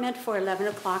appointment for 11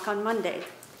 o'clock on Monday.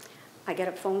 I get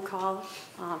a phone call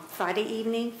Friday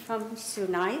evening from Sue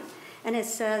Knight, and it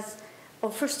says, oh,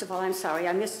 first of all, I'm sorry,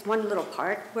 I missed one little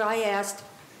part where I asked,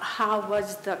 how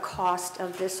was the cost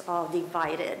of this all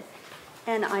divided?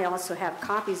 And I also have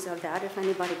copies of that if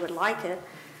anybody would like it.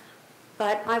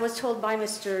 But I was told by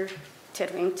Mr.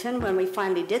 Titterington when we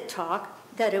finally did talk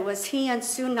that it was he and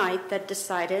Sue Knight that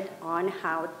decided on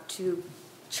how to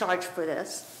charge for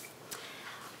this.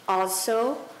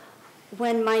 Also,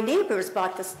 when my neighbors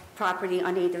bought this property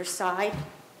on either side,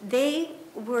 they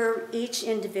were each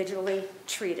individually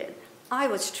treated. I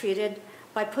was treated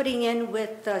by putting in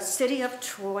with the city of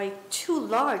Troy 2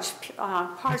 large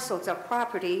parcels of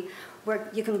property where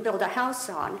you can build a house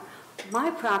on.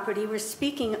 My property, we're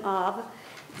speaking of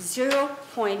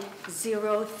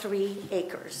 0.03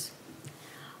 acres.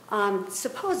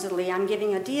 Supposedly, I'm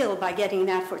getting a deal by getting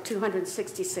that for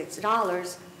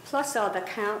 $266, plus all the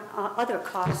other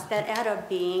costs that add up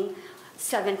being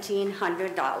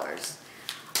 $1,700.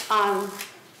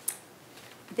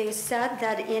 They said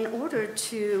that in order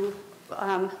to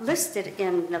list it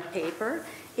in the paper,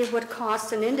 it would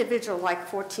cost an individual like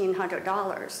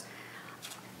 $1,400.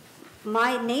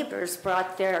 My neighbors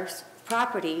brought their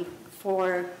property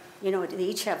for, they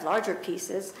each have larger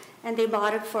pieces, and they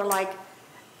bought it for like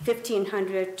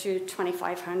 $1,500 to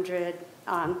 $2,500.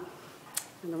 And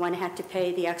the one had to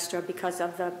pay the extra because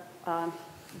of the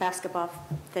basketball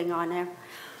thing on there.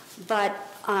 But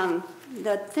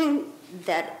the thing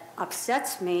that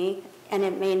upsets me, and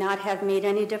it may not have made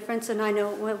any difference, and I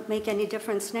know it won't make any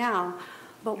difference now,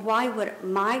 but why would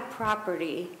my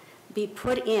property be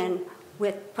put in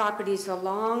with properties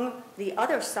along the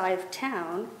other side of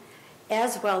town,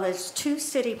 as well as two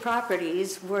city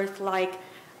properties worth like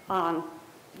 $25,000,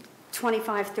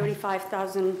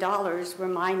 $35,000, where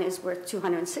mine is worth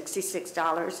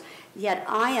 $266, yet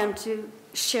I am to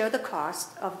share the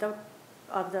cost of the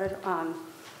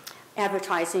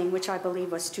advertising, which I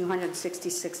believe was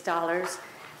 $266.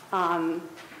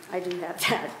 I do have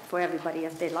that for everybody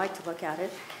if they'd like to look at it.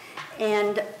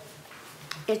 And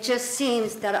it just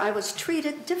seems that I was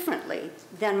treated differently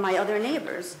than my other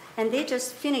neighbors, and they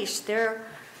just finished their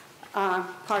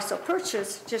parcel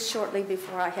purchase just shortly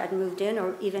before I had moved in,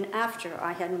 or even after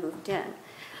I had moved in.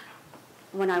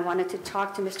 When I wanted to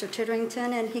talk to Mr.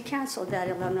 Titterington, and he canceled that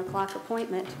 11 o'clock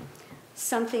appointment,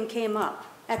 something came up.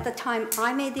 At the time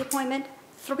I made the appointment,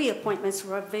 3 appointments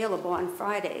were available on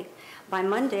Friday. By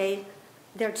Monday,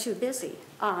 they're too busy.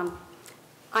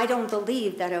 I don't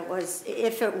believe that it was,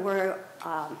 if it were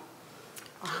a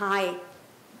high,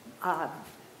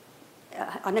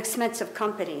 an expensive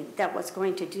company that was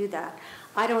going to do that,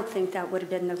 I don't think that would have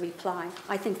been the reply.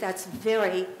 I think that's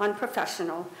very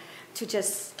unprofessional to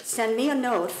just send me a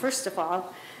note, first of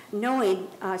all, knowing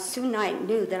Sue Knight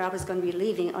knew that I was going to be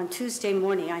leaving on Tuesday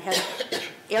morning. I had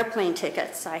airplane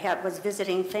tickets. I was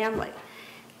visiting family.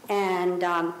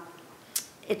 And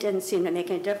it didn't seem to make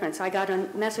any difference. I got a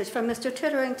message from Mr.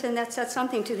 Titterington that said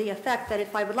something to the effect that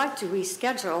if I would like to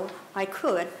reschedule, I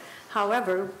could.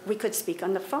 However, we could speak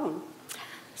on the phone.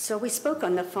 So we spoke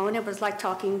on the phone. It was like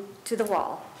talking to the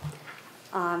wall.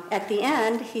 At the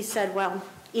end, he said, well,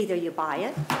 either you buy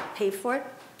it, pay for it,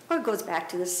 or it goes back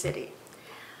to the city.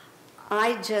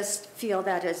 I just feel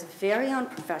that is very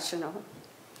unprofessional,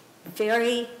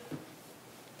 very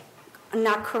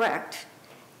not correct.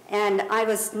 And I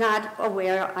was not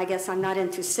aware, I guess I'm not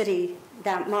into city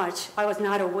that much, I was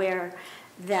not aware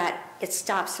that it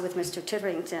stops with Mr.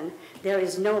 Titterington. There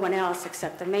is no one else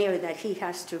except the mayor that he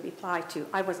has to reply to.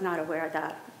 I was not aware of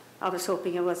that. I was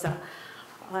hoping it was a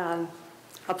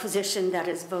position that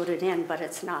is voted in, but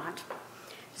it's not.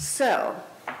 So,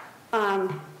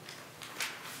 let's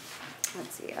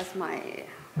see, as my,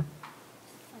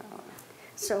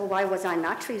 so why was I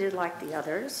not treated like the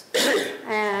others?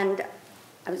 And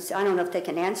I don't know if they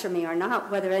can answer me or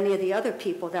not, whether any of the other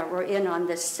people that were in on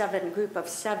this group of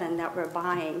 7 that were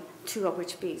buying, 2 of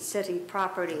which be city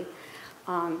property,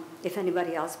 if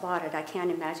anybody else bought it, I can't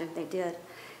imagine they did.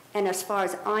 And as far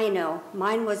as I know,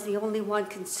 mine was the only one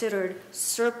considered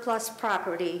surplus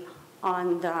property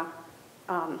on the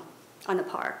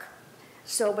park.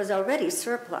 So it was already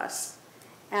surplus.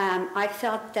 And I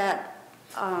felt that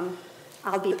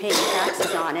I'll be paying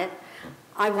taxes on it.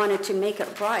 I wanted to make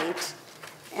it right.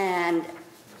 And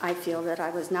I feel that I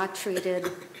was not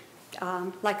treated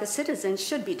like a citizen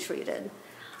should be treated.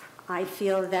 I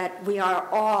feel that we are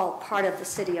all part of the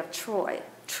city of Troy.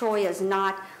 Troy is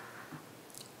not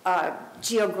a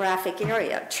geographic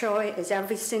area. Troy is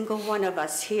every single one of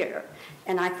us here.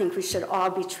 And I think we should all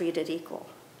be treated equal.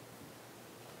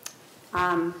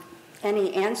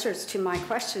 Any answers to my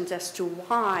questions as to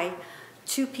why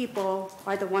 2 people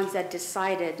are the ones that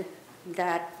decided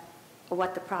that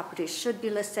what the property should be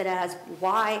listed as?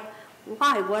 Why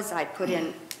was I put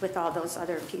in with all those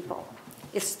other people,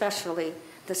 especially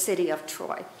the city of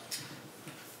Troy?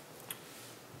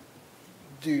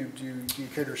 Do you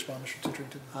care to respond, Mr.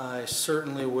 Titterington? I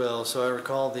certainly will. So I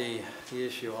recall the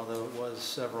issue, although it was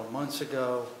several months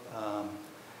ago.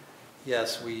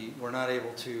 Yes, we were not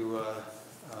able to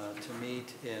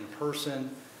meet in person,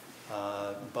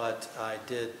 but I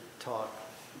did talk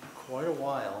quite a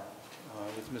while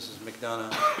with Mrs.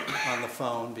 McDonough on the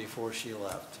phone before she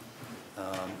left.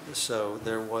 So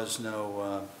there was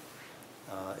no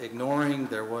ignoring,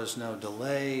 there was no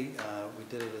delay. We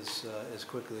did it as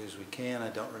quickly as we can. I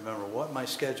don't remember what my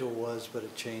schedule was, but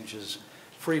it changes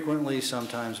frequently,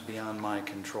 sometimes beyond my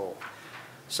control.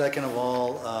 Second of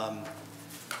all,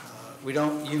 we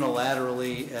don't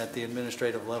unilaterally at the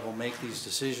administrative level make these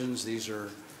decisions. These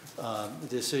are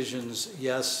decisions,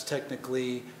 yes,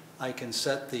 technically I can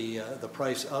set the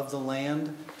price of the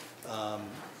land.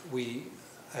 We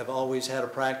have always had a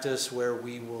practice where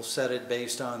we will set it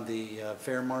based on the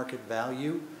fair market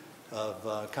value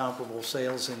of comparable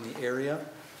sales in the area.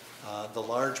 The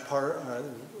large part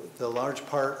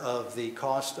of the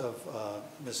cost of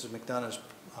Mrs. McDonough's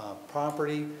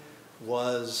property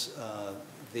was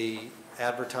the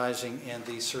advertising and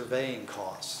the surveying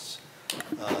costs.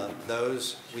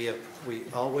 Those we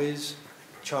always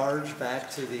charge back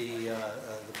to the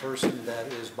person that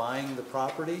is buying the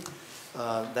property.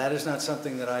 That is not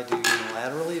something that I do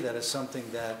unilaterally. That is something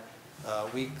that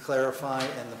we clarify,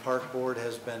 and the park board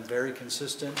has been very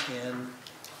consistent in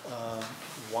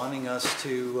wanting us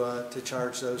to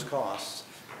charge those costs.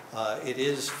 It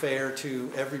is fair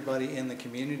to everybody in the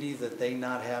community that they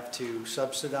not have to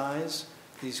subsidize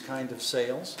these kind of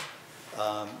sales.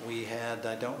 We had,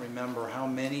 I don't remember how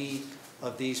many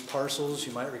of these parcels,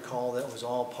 you might recall that was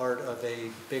all part of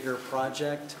a bigger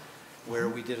project where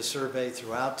we did a survey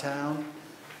throughout town.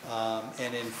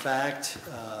 And in fact,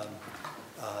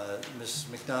 Mrs.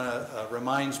 McDonough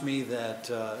reminds me that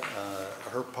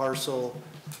her parcel,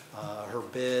 her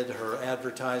bid, her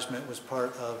advertisement was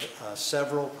part of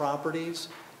several properties,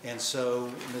 and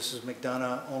so Mrs.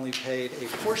 McDonough only paid a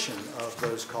portion of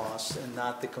those costs and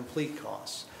not the complete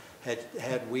costs.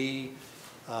 Had we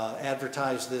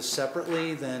advertised this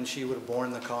separately, then she would have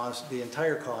borne the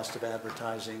entire cost of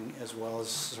advertising as well as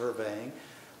surveying,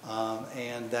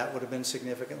 and that would have been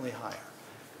significantly higher.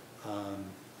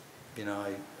 You know,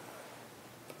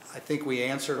 I think we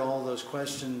answered all those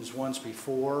questions once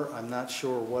before. I'm not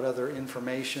sure what other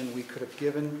information we could have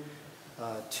given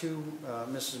to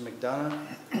Mrs.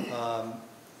 McDonough.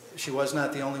 She was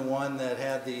not the only one that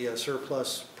had the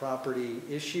surplus property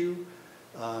issue.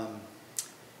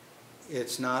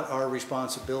 It's not our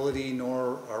responsibility,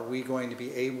 nor are we going to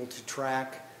be able to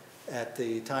track at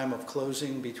the time of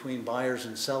closing between buyers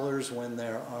and sellers when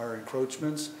there are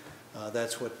encroachments.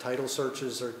 That's what title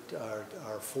searches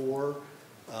are for.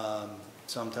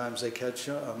 Sometimes they catch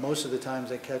them, most of the times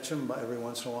they catch them, but every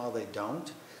once in a while they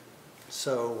don't.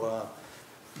 So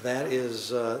that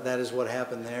is what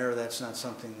happened there. That's not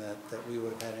something that we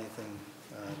would have had anything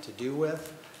to do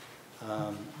with.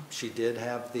 She did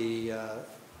have the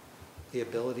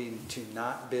ability to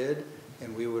not bid,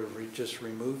 and we would have just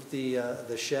removed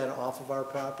the shed off of our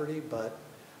property, but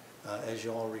as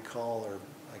you all recall, or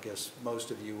I guess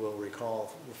most of you will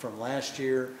recall from last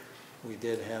year, we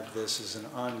did have this as an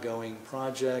ongoing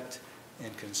project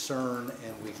and concern,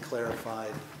 and we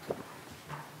clarified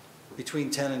between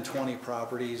 10 and 20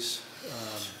 properties,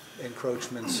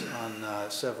 encroachments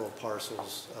on several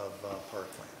parcels of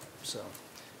parkland. So,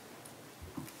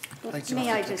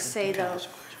 may I just say, though,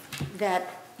 that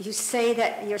you say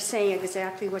that you're saying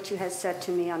exactly what you had said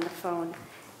to me on the phone,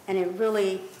 and it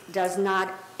really does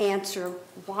not answer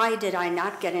why did I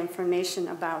not get information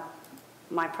about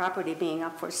my property being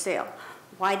up for sale.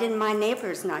 Why didn't my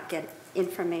neighbors not get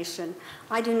information?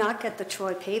 I do not get the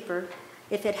Troy paper.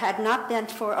 If it had not been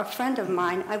for a friend of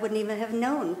mine, I wouldn't even have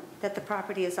known that the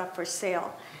property is up for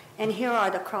sale. And here are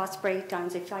the cross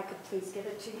breakdowns. If I could please give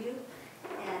it to you,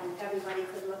 and everybody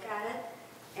could look at it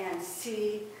and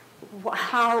see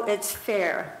how it's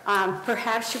fair.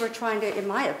 Perhaps you were trying to, in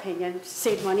my opinion,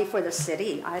 save money for the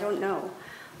city. I don't know.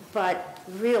 But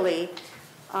really,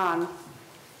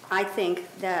 I think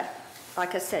that,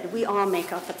 like I said, we all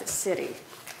make up at the city.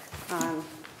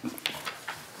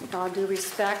 With all due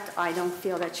respect, I don't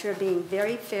feel that you're being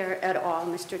very fair at all,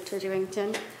 Mr.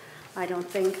 Titterington. I don't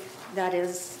think that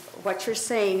is, what you're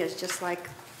saying is just like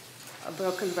a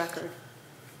broken record.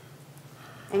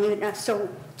 And so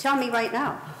tell me right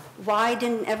now, why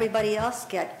didn't everybody else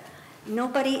get?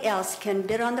 Nobody else can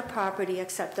bid on the property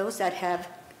except those that have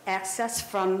access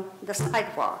from the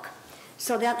sidewalk.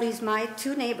 So that leaves my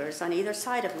two neighbors on either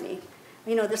side of me.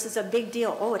 You know, this is a big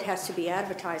deal. Oh, it has to be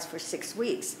advertised for 6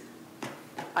 weeks.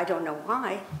 I don't know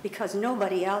why, because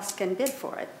nobody else can bid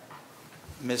for it.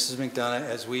 Mrs. McDonough,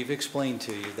 as we've explained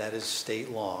to you, that is state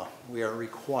law. We are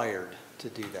required to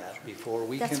do that before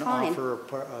we can offer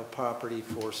a property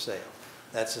for sale.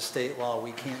 That's a state law.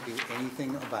 We can't do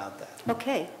anything about that.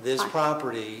 Okay. This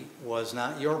property was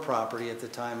not your property at the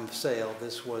time of sale.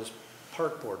 This was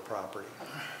Park Board property.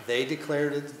 They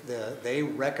declared it, they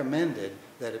recommended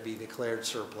that it be declared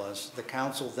surplus. The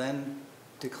council then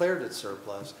declared it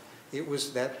surplus. It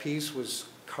was, that piece was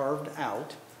carved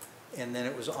out, and then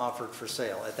it was offered for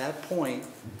sale. At that point,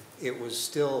 it was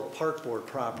still Park Board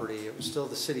property. It was still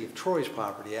the City of Troy's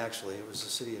property, actually. It was the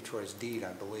City of Troy's deed,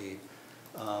 I believe.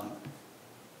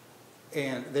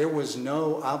 And there was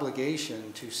no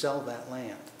obligation to sell that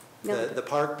land. No. The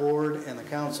Park Board and the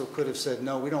council could have said,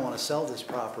 no, we don't want to sell this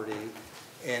property,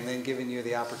 and then given you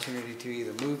the opportunity to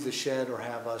either move the shed or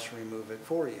have us remove it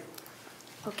for you.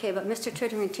 Okay, but Mr.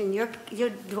 Titterington, you're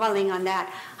dwelling on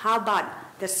that. How about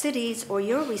the city's or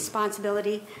your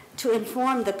responsibility to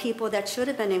inform the people that should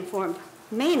have been informed,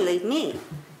 mainly me,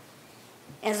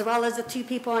 as well as the two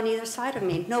people on either side of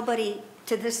me? Nobody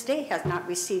to this day has not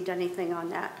received anything on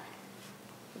that.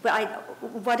 But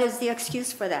what is the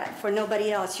excuse for that, for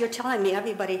nobody else? You're telling me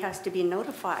everybody has to be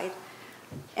notified,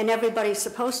 and everybody's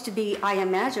supposed to be, I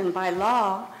imagine, by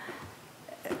law,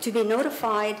 to be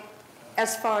notified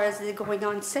as far as they're going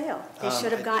on sale. They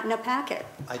should have gotten a packet.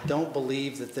 I don't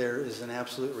believe that there is an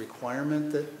absolute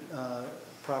requirement that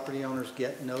property owners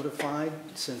get notified,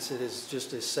 since it is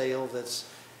just a sale that's,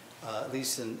 at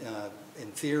least in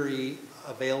theory,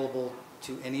 available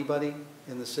to anybody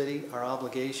in the city. Our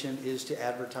obligation is to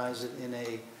advertise it in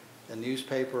a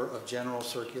newspaper of general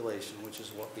circulation, which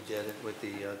is what we did with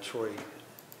the Troy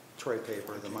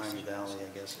paper, the Miami Valley, I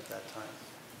guess, at that time.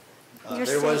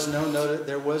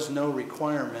 There was no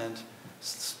requirement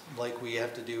like we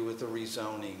have to do with the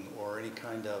rezoning or any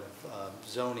kind of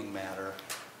zoning matter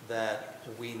that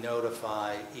we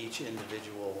notify each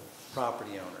individual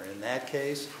property owner. In that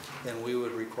case, then we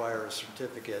would require a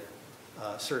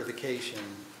certification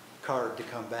card to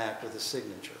come back with a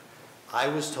signature. I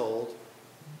was told,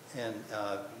 and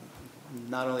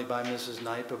not only by Mrs.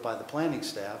 Knight, but by the planning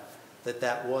staff,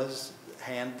 that was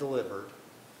hand-delivered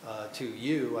to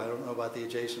you. I don't know about the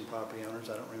adjacent property owners.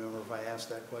 I don't remember if I asked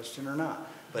that question or not.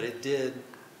 But it did,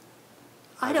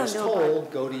 I was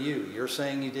told, go to you. You're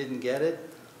saying you didn't get it?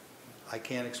 I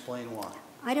can't explain why.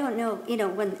 I don't know. You know,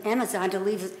 when Amazon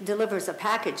delivers a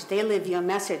package, they leave you a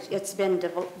message. It's been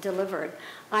delivered.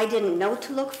 I didn't know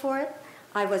to look for it.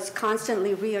 I was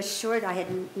constantly reassured. I had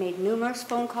made numerous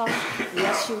phone calls.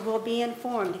 Yes, you will be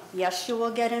informed. Yes, you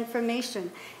will get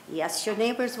information. Yes, your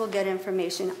neighbors will get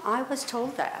information. I was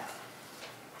told that.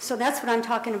 So that's what I'm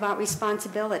talking about,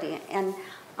 responsibility. And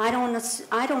I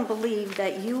don't believe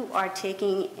that you are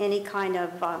taking any kind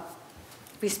of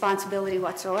responsibility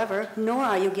whatsoever, nor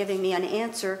are you giving me an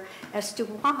answer as to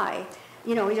why.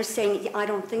 You know, you're saying, I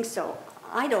don't think so.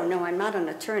 I don't know. I'm not an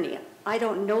attorney. I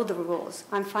don't know the rules.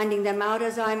 I'm finding them out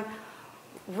as I'm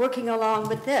working along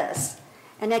with this.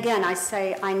 And again, I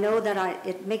say, I know that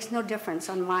it makes no difference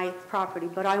on my property,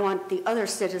 but I want the other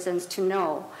citizens to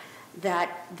know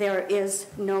that there is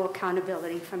no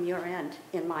accountability from your end,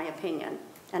 in my opinion.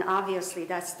 And obviously,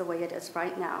 that's the way it is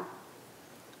right now.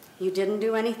 You didn't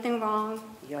do anything wrong.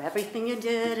 Everything you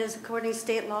did is according to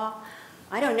state law.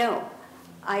 I don't know.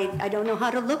 I don't know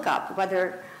how to look up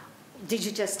whether, did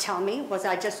you just tell me? Was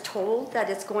I just told that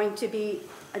it's going to be,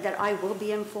 that I will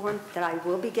be informed, that I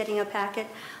will be getting a packet?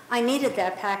 I needed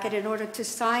that packet in order to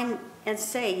sign and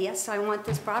say, yes, I want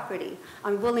this property.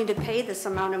 I'm willing to pay this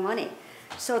amount of money.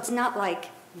 So it's not like,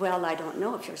 well, I don't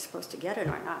know if you're supposed to get it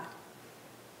or not.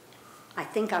 I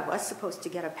think I was supposed to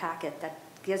get a packet that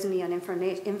gives me an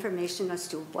information as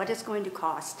to what it's going to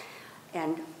cost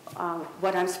and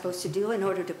what I'm supposed to do in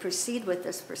order to proceed with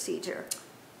this procedure.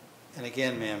 And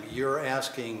again, ma'am, you're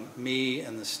asking me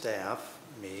and the staff,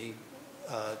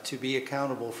 to be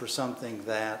accountable for something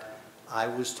that I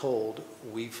was told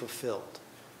we fulfilled.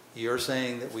 You're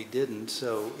saying that we didn't,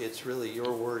 so it's really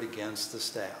your word against the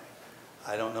staff.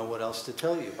 I don't know what else to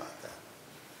tell you about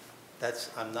that.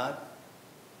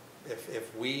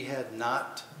 If we had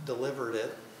not delivered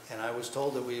it, and I was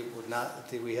told that we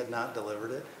had not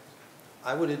delivered it,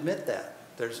 I would admit that.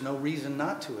 There's no reason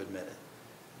not to admit it.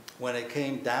 When it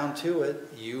came down to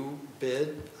it, you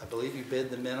bid, I believe you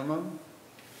bid the minimum.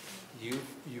 You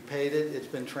paid it, it's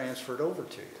been transferred over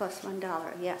to you. Plus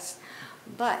 $1, yes.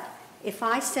 But if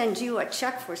I send you a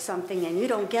check for something and you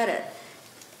don't get it,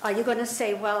 are you going to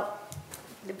say, well,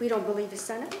 we don't believe you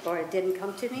sent it, or it didn't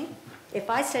come to me? If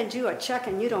I send you a check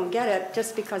and you don't get it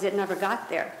just because it never got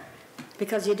there,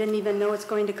 because you didn't even know it's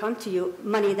going to come to you,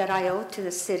 money that I owe to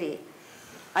the city,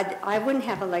 I wouldn't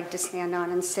have a leg to stand on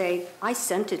and say, I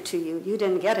sent it to you, you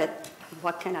didn't get it,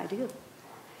 what can I do?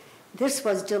 This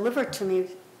was delivered to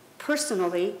me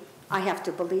personally. I have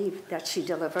to believe that she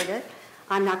delivered it.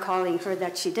 I'm not calling her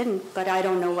that she didn't, but I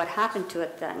don't know what happened to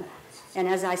it then. And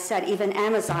as I said, even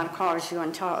Amazon calls you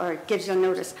or gives you a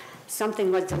notice,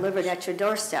 something was delivered at your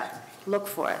doorstep. Look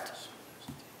for it.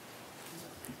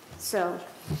 So,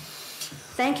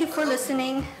 thank you for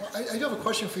listening. I do have a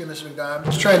question for you, Ms. McDonough. I'm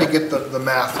just trying to get the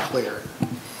math clear.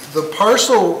 The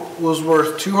parcel was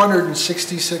worth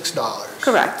 $266.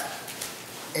 Correct.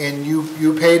 And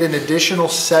you paid an additional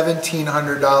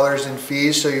 $1,700 in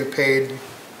fees, so you paid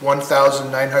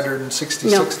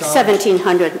 $1,966? No,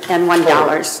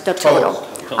 $1,701, the total.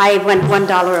 I went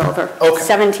 $1 over. Okay.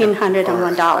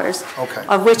 $1,701. Okay.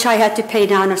 Of which I had to pay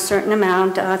down a certain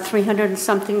amount, $300 and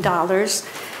something,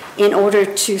 in order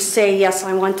to say, yes,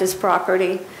 I want this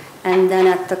property. And then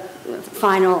at the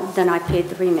final, then I paid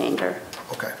the remainder.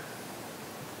 Okay.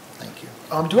 Thank you.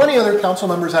 Do any other council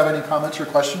members have any comments or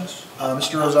questions?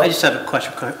 Mr. Rozelle? I just have a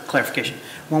question, clarification.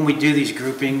 When we do these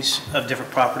groupings of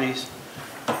different properties,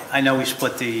 I know we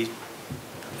split the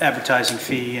advertising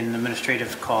fee and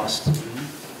administrative cost.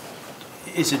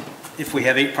 Is it, if we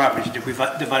have 8 properties, do we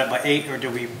divide it by 8 or do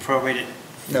we prorate it?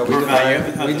 No, we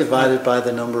divide it by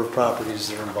the number of properties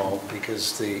that are involved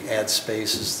because the ad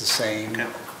space is the same. Okay.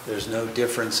 There's no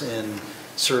difference in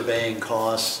surveying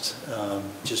costs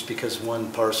just because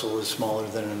one parcel is smaller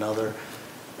than another.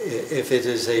 If it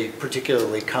is a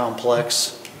particularly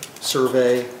complex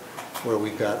survey where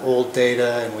we've got old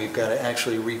data and we've got to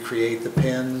actually recreate the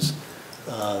pins,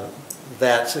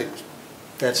 that's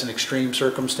an extreme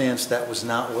circumstance. That was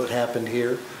not what happened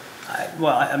here.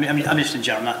 Well, I mean, I'm just in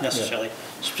general, not necessarily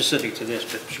specific to this,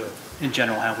 but sure, in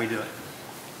general how we do it.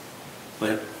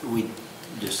 But we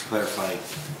just clarify,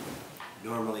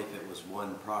 normally if it was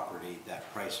one property,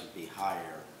 that price would be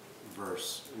higher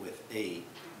versus with 8,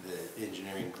 the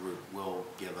engineering group will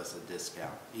give us a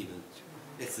discount. Even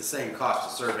it's the same cost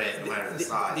to survey it no matter the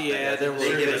size. Yeah,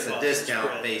 they give us a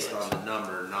discount based on the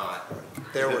number, not.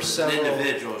 There were several. An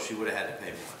individual, she would have had to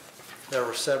pay more. There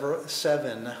were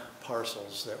 7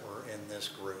 parcels that were in this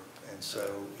group, and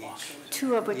so each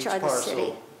 2 of which are the city.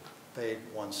 parcel paid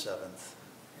 1/7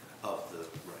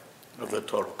 of the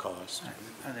total cost.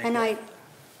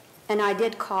 And I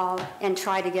did call and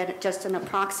try to get just an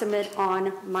approximate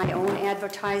on my own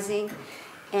advertising.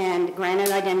 And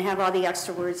granted, I didn't have all the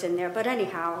extra words in there, but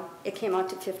anyhow, it came out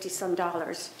to $50-some.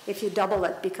 If you double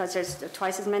it because there's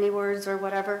twice as many words or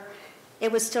whatever,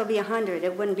 it would still be 100.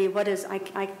 It wouldn't be,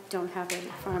 I don't have it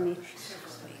in front of me.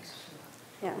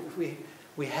 Yeah.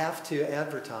 We have to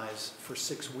advertise for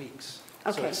 6 weeks.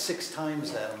 Okay. So it's 6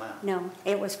 times that amount. No,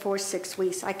 it was for 6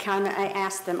 weeks. I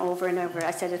asked them over and over.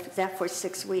 I said, is that for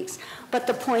 6 weeks? But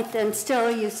the point then,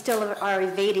 you still are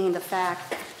evading the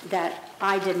fact that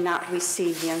I did not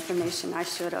receive the information I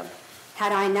should have.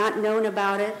 Had I not known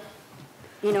about it,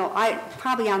 you know,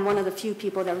 I'm one of the few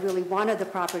people that really wanted the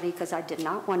property because I did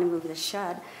not want to move the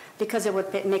shed because it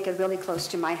would make it really close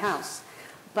to my house.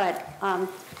 But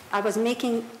I was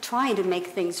trying to make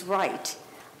things right.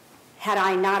 Had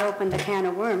I not opened the can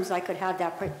of worms, I could have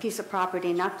that piece of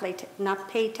property, not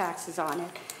pay taxes on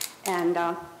it. And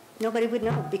nobody would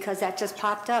know because that just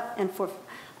popped up. And from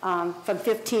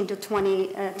 15 to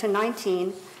 20 to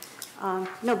 19,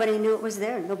 nobody knew it was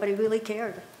there. Nobody really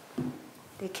cared.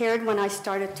 They cared when I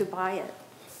started to buy it.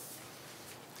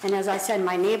 And as I said,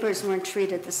 my neighbors weren't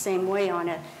treated the same way on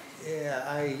it. Yeah,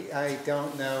 I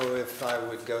don't know if I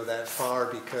would go that far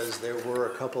because there were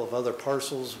a couple of other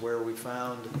parcels where we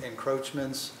found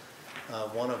encroachments,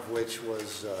 one of which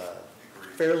was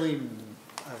fairly,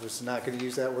 I was not going to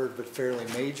use that word, but fairly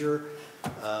major.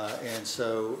 And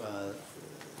so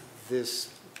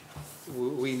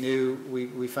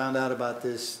we found out about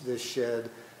this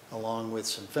shed along with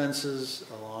some fences,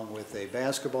 along with a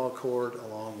basketball court,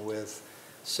 along with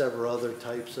several other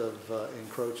types of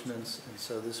encroachments, and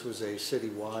so this was a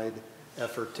citywide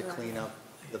effort to clean up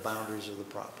the boundaries of the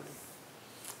property.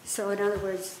 So in other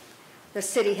words, the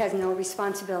city has no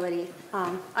responsibility.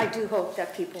 I do hope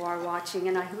that people are watching,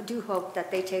 and I do hope that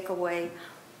they take away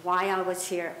why I was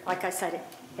here. Like I said,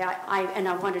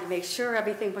 I wanted to make sure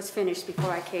everything was finished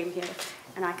before I came here,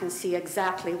 and I can see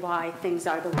exactly why things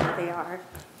are the way they are.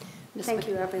 Thank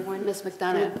you, everyone. Ms.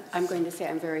 McDonough, I'm going to say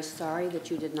I'm very sorry that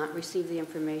you did not receive the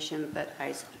information, but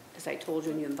as I told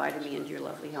you and you invited me into your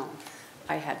lovely home,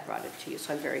 I had brought it to you,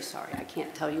 so I'm very sorry. I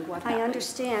can't tell you what happened. I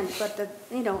understand, but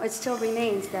it still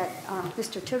remains that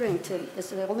Mr. Titterington is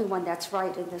the only one that's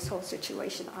right in this whole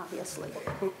situation, obviously.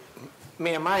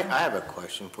 Ma'am, I have a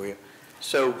question for you.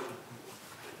 So,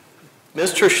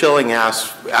 Mr. Schilling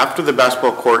asked, after the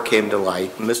basketball court came to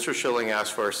light, Mr. Schilling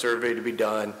asked for a survey to be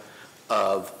done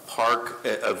of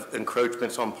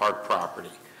encroachments on park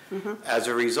property. Mm-hmm. As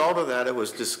a result of that, it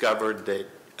was discovered that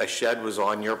a shed was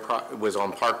on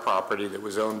park property that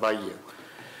was owned by you.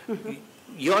 Mm-hmm.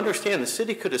 You understand the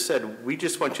city could have said, we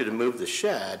just want you to move the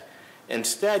shed.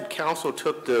 Instead, council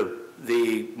took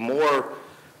the more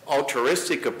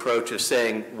altruistic approach of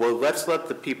saying, well, let's let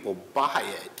the people buy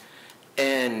it.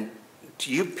 And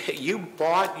you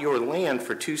bought your land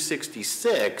for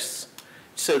 $266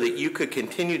 so that you could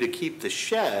continue to keep the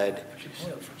shed.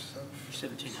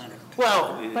 $1,700.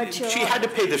 Well, she had to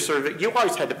pay the survey. You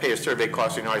always had to pay a survey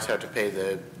cost, and you always had to pay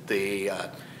the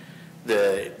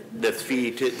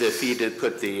fee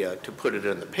to put it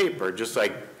in the paper, just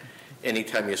like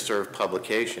anytime you serve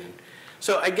publication.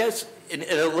 So I guess and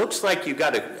it looks like you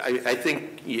got I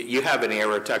think you have an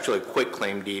error, it's actually a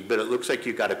quitclaim deed, but it looks like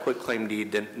you got a quitclaim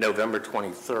deed November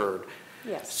 23rd.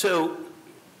 Yes. So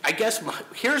I guess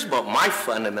here's what my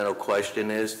fundamental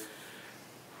question is,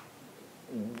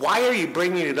 why are you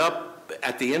bringing it up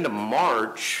at the end of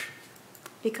March?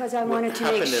 Because I wanted to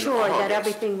make sure that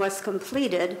everything was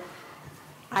completed.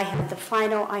 I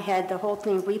had the whole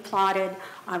thing replotted.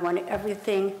 I wanted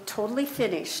everything totally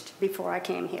finished before I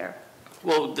came here.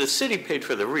 Well, the city paid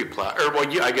for the replot, or well,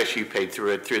 I guess you paid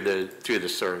through the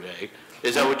survey.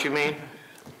 Is that what you mean?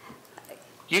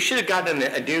 You should have gotten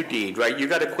a new deed, right? You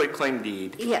got a quitclaim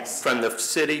deed. Yes. From the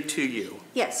city to you.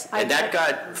 Yes. And that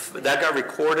got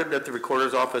recorded at the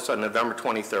recorder's office on November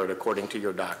 23rd, according to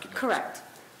your document. Correct.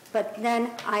 But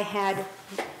then I had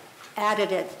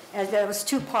added it, as there was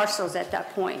 2 parcels at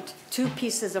that point, 2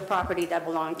 pieces of property that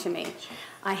belonged to me.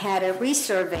 I had it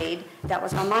resurveyed, that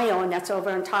was on my own, that's over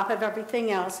on top of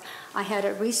everything else. I had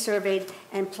it resurveyed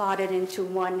and plotted into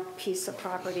 1 piece of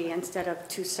property instead of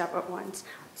 2 separate ones,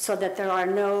 so that there are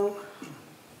no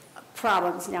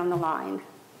problems down the line,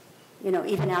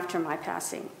 even after my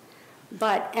passing.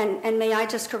 But, and may I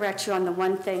just correct you on the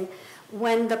one thing,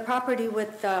 when the property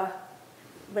with the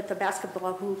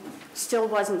basketball hoop still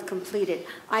wasn't completed,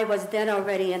 I was then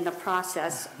already in the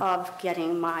process of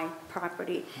getting my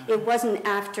property. It wasn't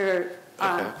after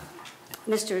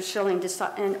Mr. Schilling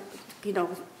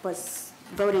was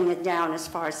voting it down as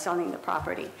far as selling the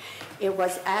property. It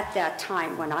was at that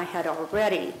time when I had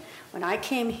already, when I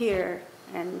came here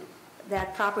and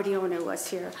that property owner was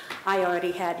here, I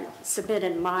already had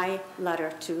submitted my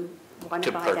letter to want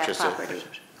to buy that property.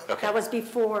 Okay. That was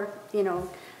before,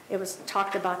 it was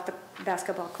talked about the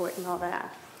basketball court and all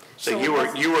that. So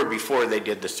you were before they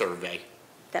did the survey?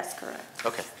 That's correct.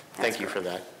 Okay, thank you for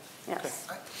that. Yes.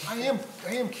 I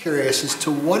am curious as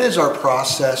to what is our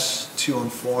process to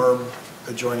inform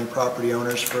adjoining property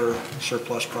owners for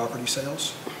surplus property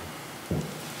sales?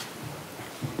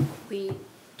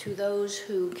 To those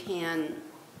who can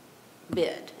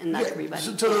bid, and not everybody.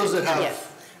 To those that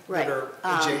have, right. that are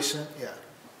adjacent,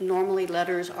 Normally,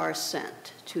 letters are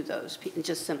sent to those people. It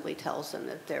just simply tells them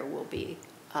that there will be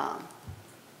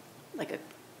like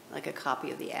a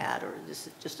copy of the ad, or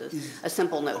just a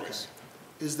simple notice.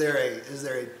 Okay. Is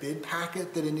there a bid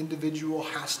packet that an individual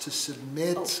has to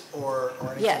submit or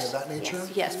anything of that nature?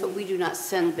 Yes, but we do not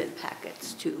send bid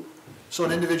packets to. So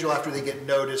an individual, after they get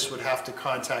notice, would have to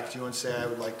contact you and say, I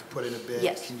would like to put in a bid.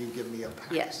 Yes. Can you give me a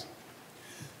packet? Yes.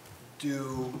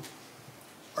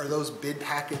 Are those bid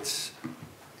packets,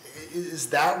 is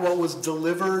that what was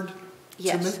delivered?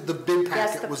 Yes. The bid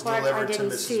packet was delivered to Mrs.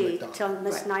 McDonald? That's the part I didn't see till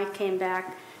Ms. Knight came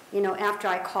back, after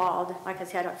I called. Like I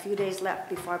said, a few days left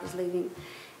before I was leaving.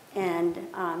 And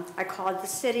I called the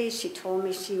city. She told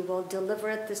me she will deliver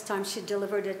it. This time she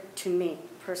delivered it to me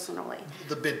personally.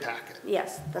 The bid packet?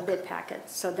 Yes, the bid packet.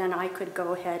 So then I could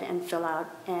go ahead and fill out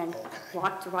and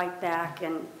walked right back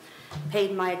and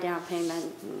paid my down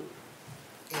payment.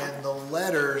 And the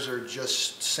letters are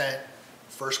just sent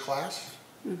first class?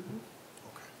 Mm-hmm.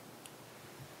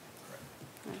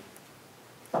 Okay.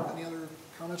 Right. Any other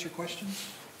comments or questions?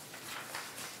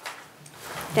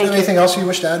 Thank you. Anything else you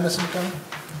wish to add, Mrs. McDonald?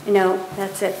 No,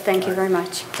 that's it. Thank you very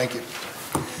much. Thank you.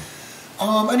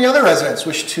 Any other residents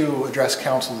wish to address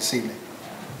council this evening?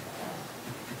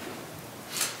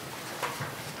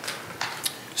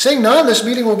 Seeing none, this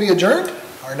meeting will be adjourned.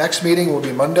 Our next meeting will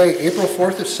be Monday, April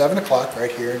 4th at 7 o'clock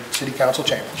right here in City Council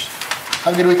Chambers.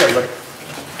 Have a good week, everybody.